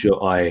 what's caught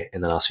your eye in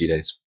the last few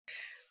days?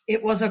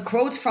 It was a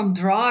quote from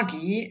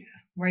Draghi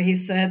where he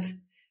said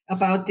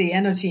about the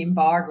energy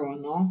embargo,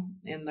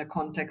 in the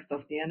context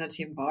of the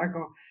energy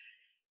embargo.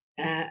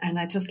 And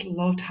I just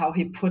loved how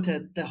he put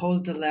it, the whole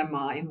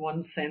dilemma in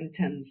one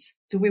sentence.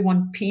 Do we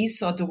want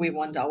peace or do we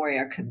want our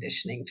air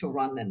conditioning to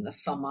run in the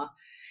summer?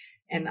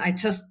 And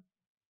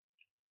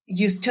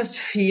you just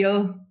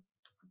feel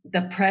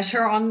the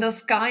pressure on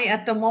this guy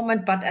at the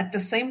moment. But at the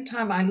same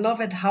time, I love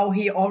it how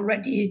he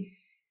already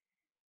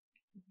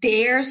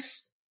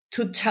dares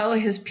to tell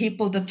his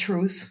people the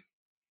truth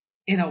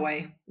in a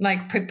way,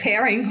 like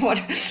preparing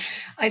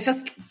it's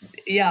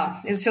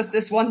just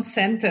this one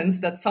sentence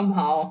that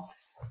somehow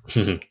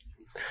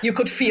you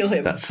could feel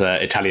him. That's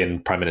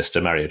Italian Prime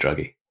Minister Mario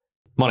Draghi.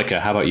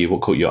 Monica, how about you?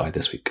 What caught your eye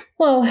this week?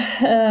 Well,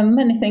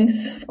 many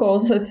things, of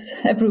course, as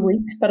every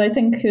week. But I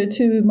think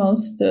two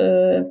most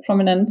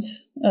prominent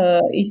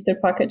Easter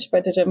package by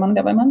the German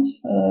government,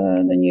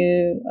 the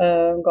new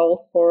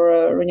goals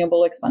for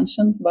renewable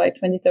expansion by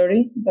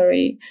 2030,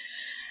 very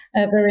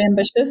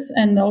ambitious.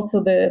 And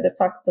also the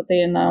fact that they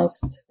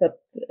announced that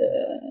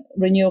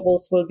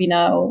renewables will be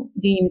now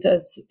deemed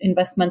as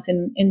investments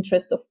in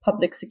interest of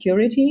public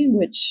security,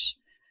 which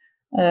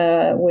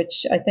I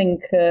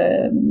think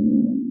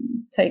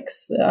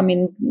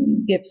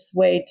gives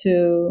way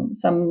to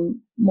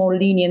some more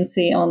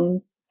leniency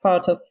on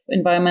part of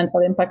environmental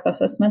impact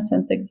assessments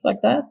and things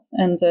like that,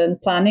 and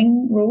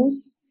planning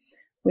rules,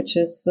 which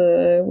is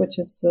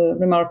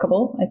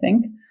remarkable, I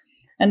think.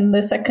 And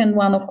the second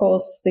one, of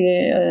course,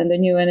 the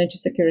new energy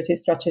security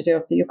strategy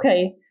of the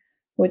UK,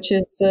 which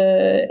is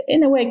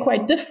in a way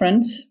quite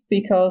different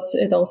because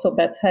it also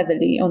bets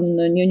heavily on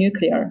new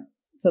nuclear.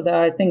 So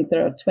I think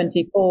there are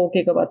 24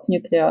 gigawatts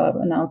nuclear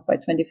announced by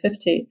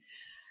 2050,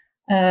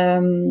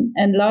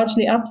 and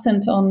largely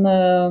absent on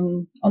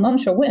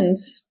onshore wind.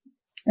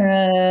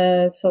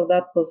 So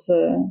that was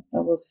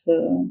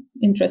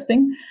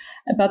interesting.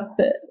 But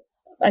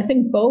I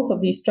think both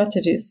of these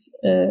strategies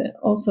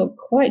also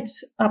quite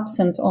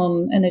absent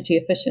on energy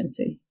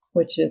efficiency,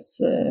 which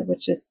is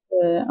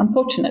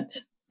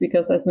unfortunate,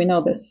 because as we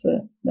know, that's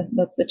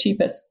the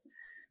cheapest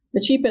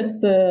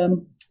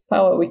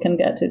power we can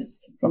get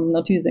is from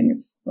not using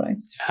it, right?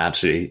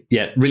 Absolutely.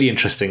 Yeah, really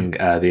interesting,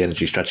 the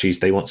energy strategies.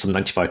 They want some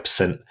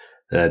 95%.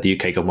 The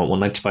UK government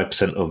want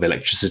 95% of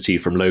electricity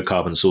from low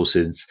carbon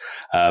sources,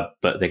 but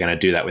they're going to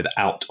do that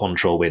without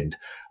onshore wind,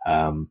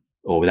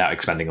 or without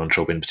expanding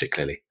onshore wind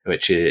particularly,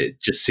 which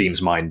just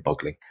seems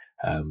mind-boggling.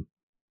 And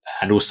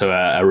also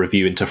a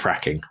review into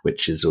fracking,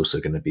 which is also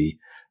going to be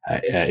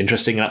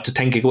interesting, and up to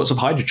 10 gigawatts of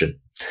hydrogen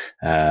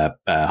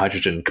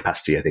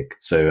capacity, I think.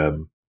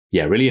 So,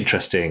 yeah, really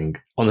interesting.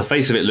 On the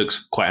face of it,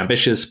 looks quite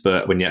ambitious,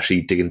 but when you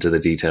actually dig into the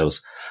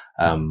details,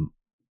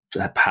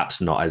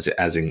 perhaps not as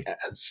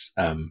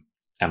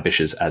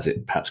ambitious as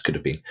it perhaps could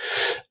have been.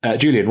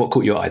 Julian, what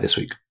caught your eye this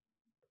week?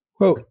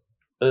 Well,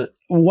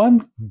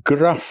 one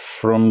graph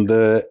from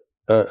the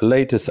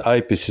latest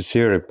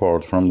IPCC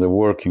report from the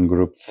Working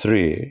Group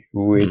 3,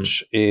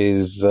 which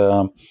is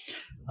a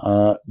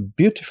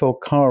beautiful,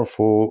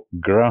 colorful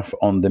graph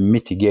on the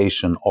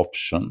mitigation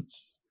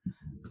options.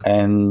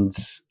 And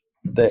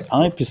the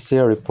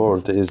IPCC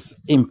report is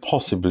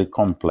impossibly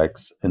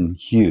complex and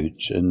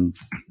huge, and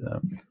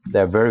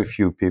there are very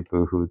few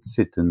people who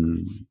sit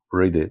and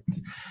read it.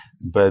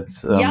 But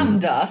Jan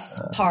does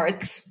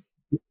parts.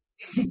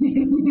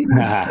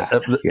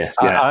 Yes,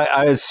 yeah.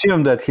 I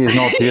assume that he's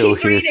not ill.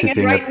 He's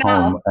sitting at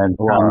home and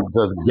one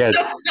just get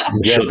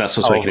sure that's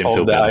what's making him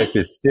feel the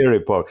IPCC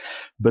report.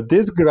 But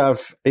this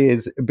graph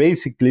is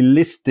basically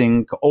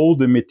listing all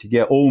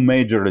the all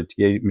major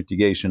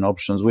mitigation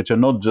options, which are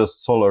not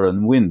just solar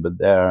and wind, but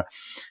there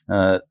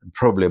are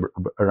probably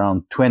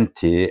around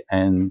 20,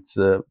 and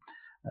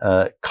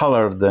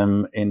color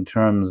them in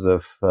terms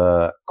of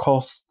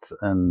cost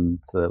and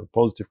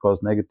positive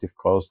cost, negative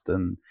cost,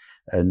 and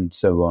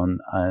so on.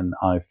 And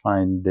I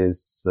find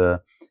this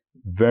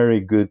very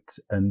good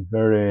and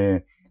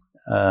very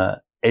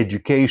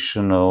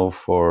educational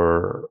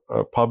for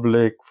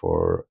public,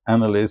 for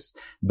analysts,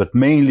 but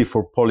mainly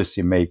for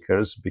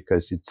policymakers,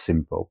 because it's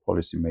simple.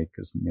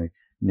 Policymakers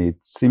need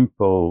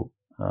simple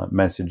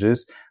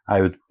messages. I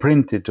would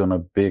print it on a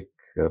big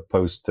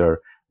poster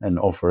and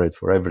offer it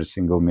for every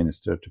single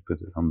minister to put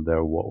it on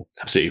their wall.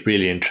 Absolutely,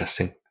 really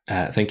interesting.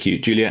 Thank you,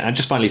 Julia. And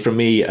just finally from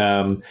me,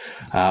 the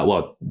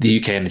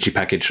UK energy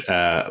package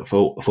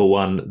for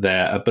one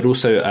there, but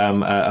also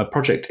a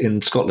project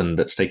in Scotland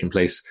that's taken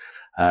place.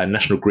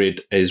 National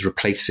Grid is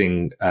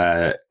replacing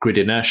grid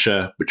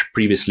inertia, which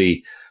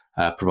previously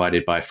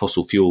provided by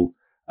fossil fuel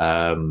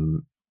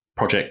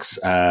projects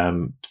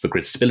for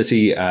grid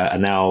stability, are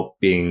now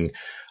being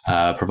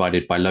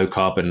provided by low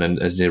carbon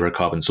and zero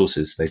carbon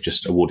sources. They've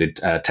just awarded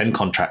 10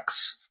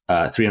 contracts,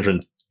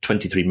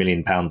 323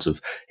 million pounds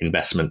of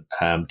investment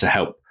to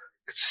help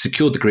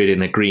secure the grid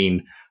in a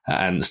green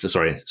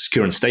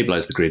secure and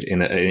stabilize the grid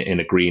in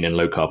a green and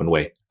low carbon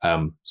way.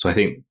 So I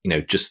think,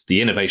 just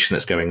the innovation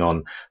that's going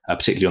on,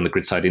 particularly on the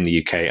grid side in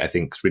the UK, I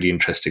think is really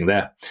interesting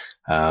there,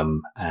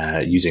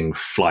 using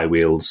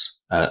flywheels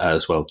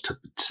as well to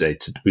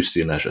boost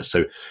the inertia.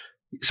 So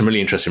some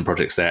really interesting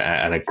projects there,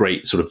 and a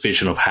great sort of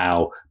vision of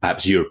how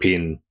perhaps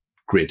European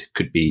grid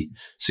could be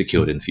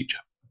secured in the future.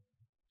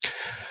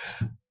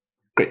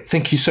 Great.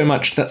 Thank you so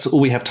much. That's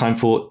all we have time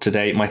for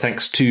today. My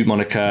thanks to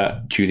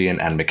Monica, Julian,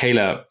 and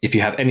Michaela. If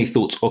you have any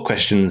thoughts or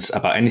questions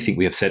about anything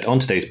we have said on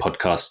today's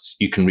podcast,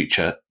 you can reach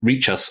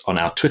us on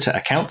our Twitter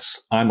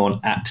accounts. I'm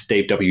on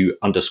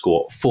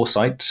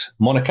 @DaveW_Foresight.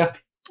 Monica?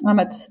 I'm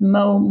at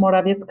Mo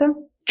Morawiecka.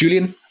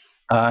 Julian?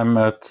 I'm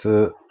at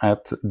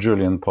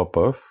Julian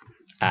Popov.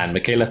 And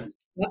Michaela?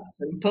 That's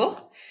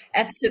simple.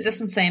 At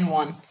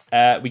CitizenSane1.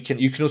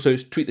 You can also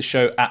tweet the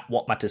show at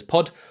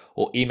WhatMattersPod,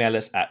 or email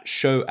us at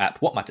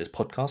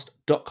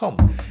show@whatmatterspodcast.com.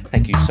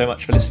 Thank you so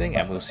much for listening,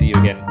 and we'll see you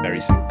again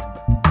very soon.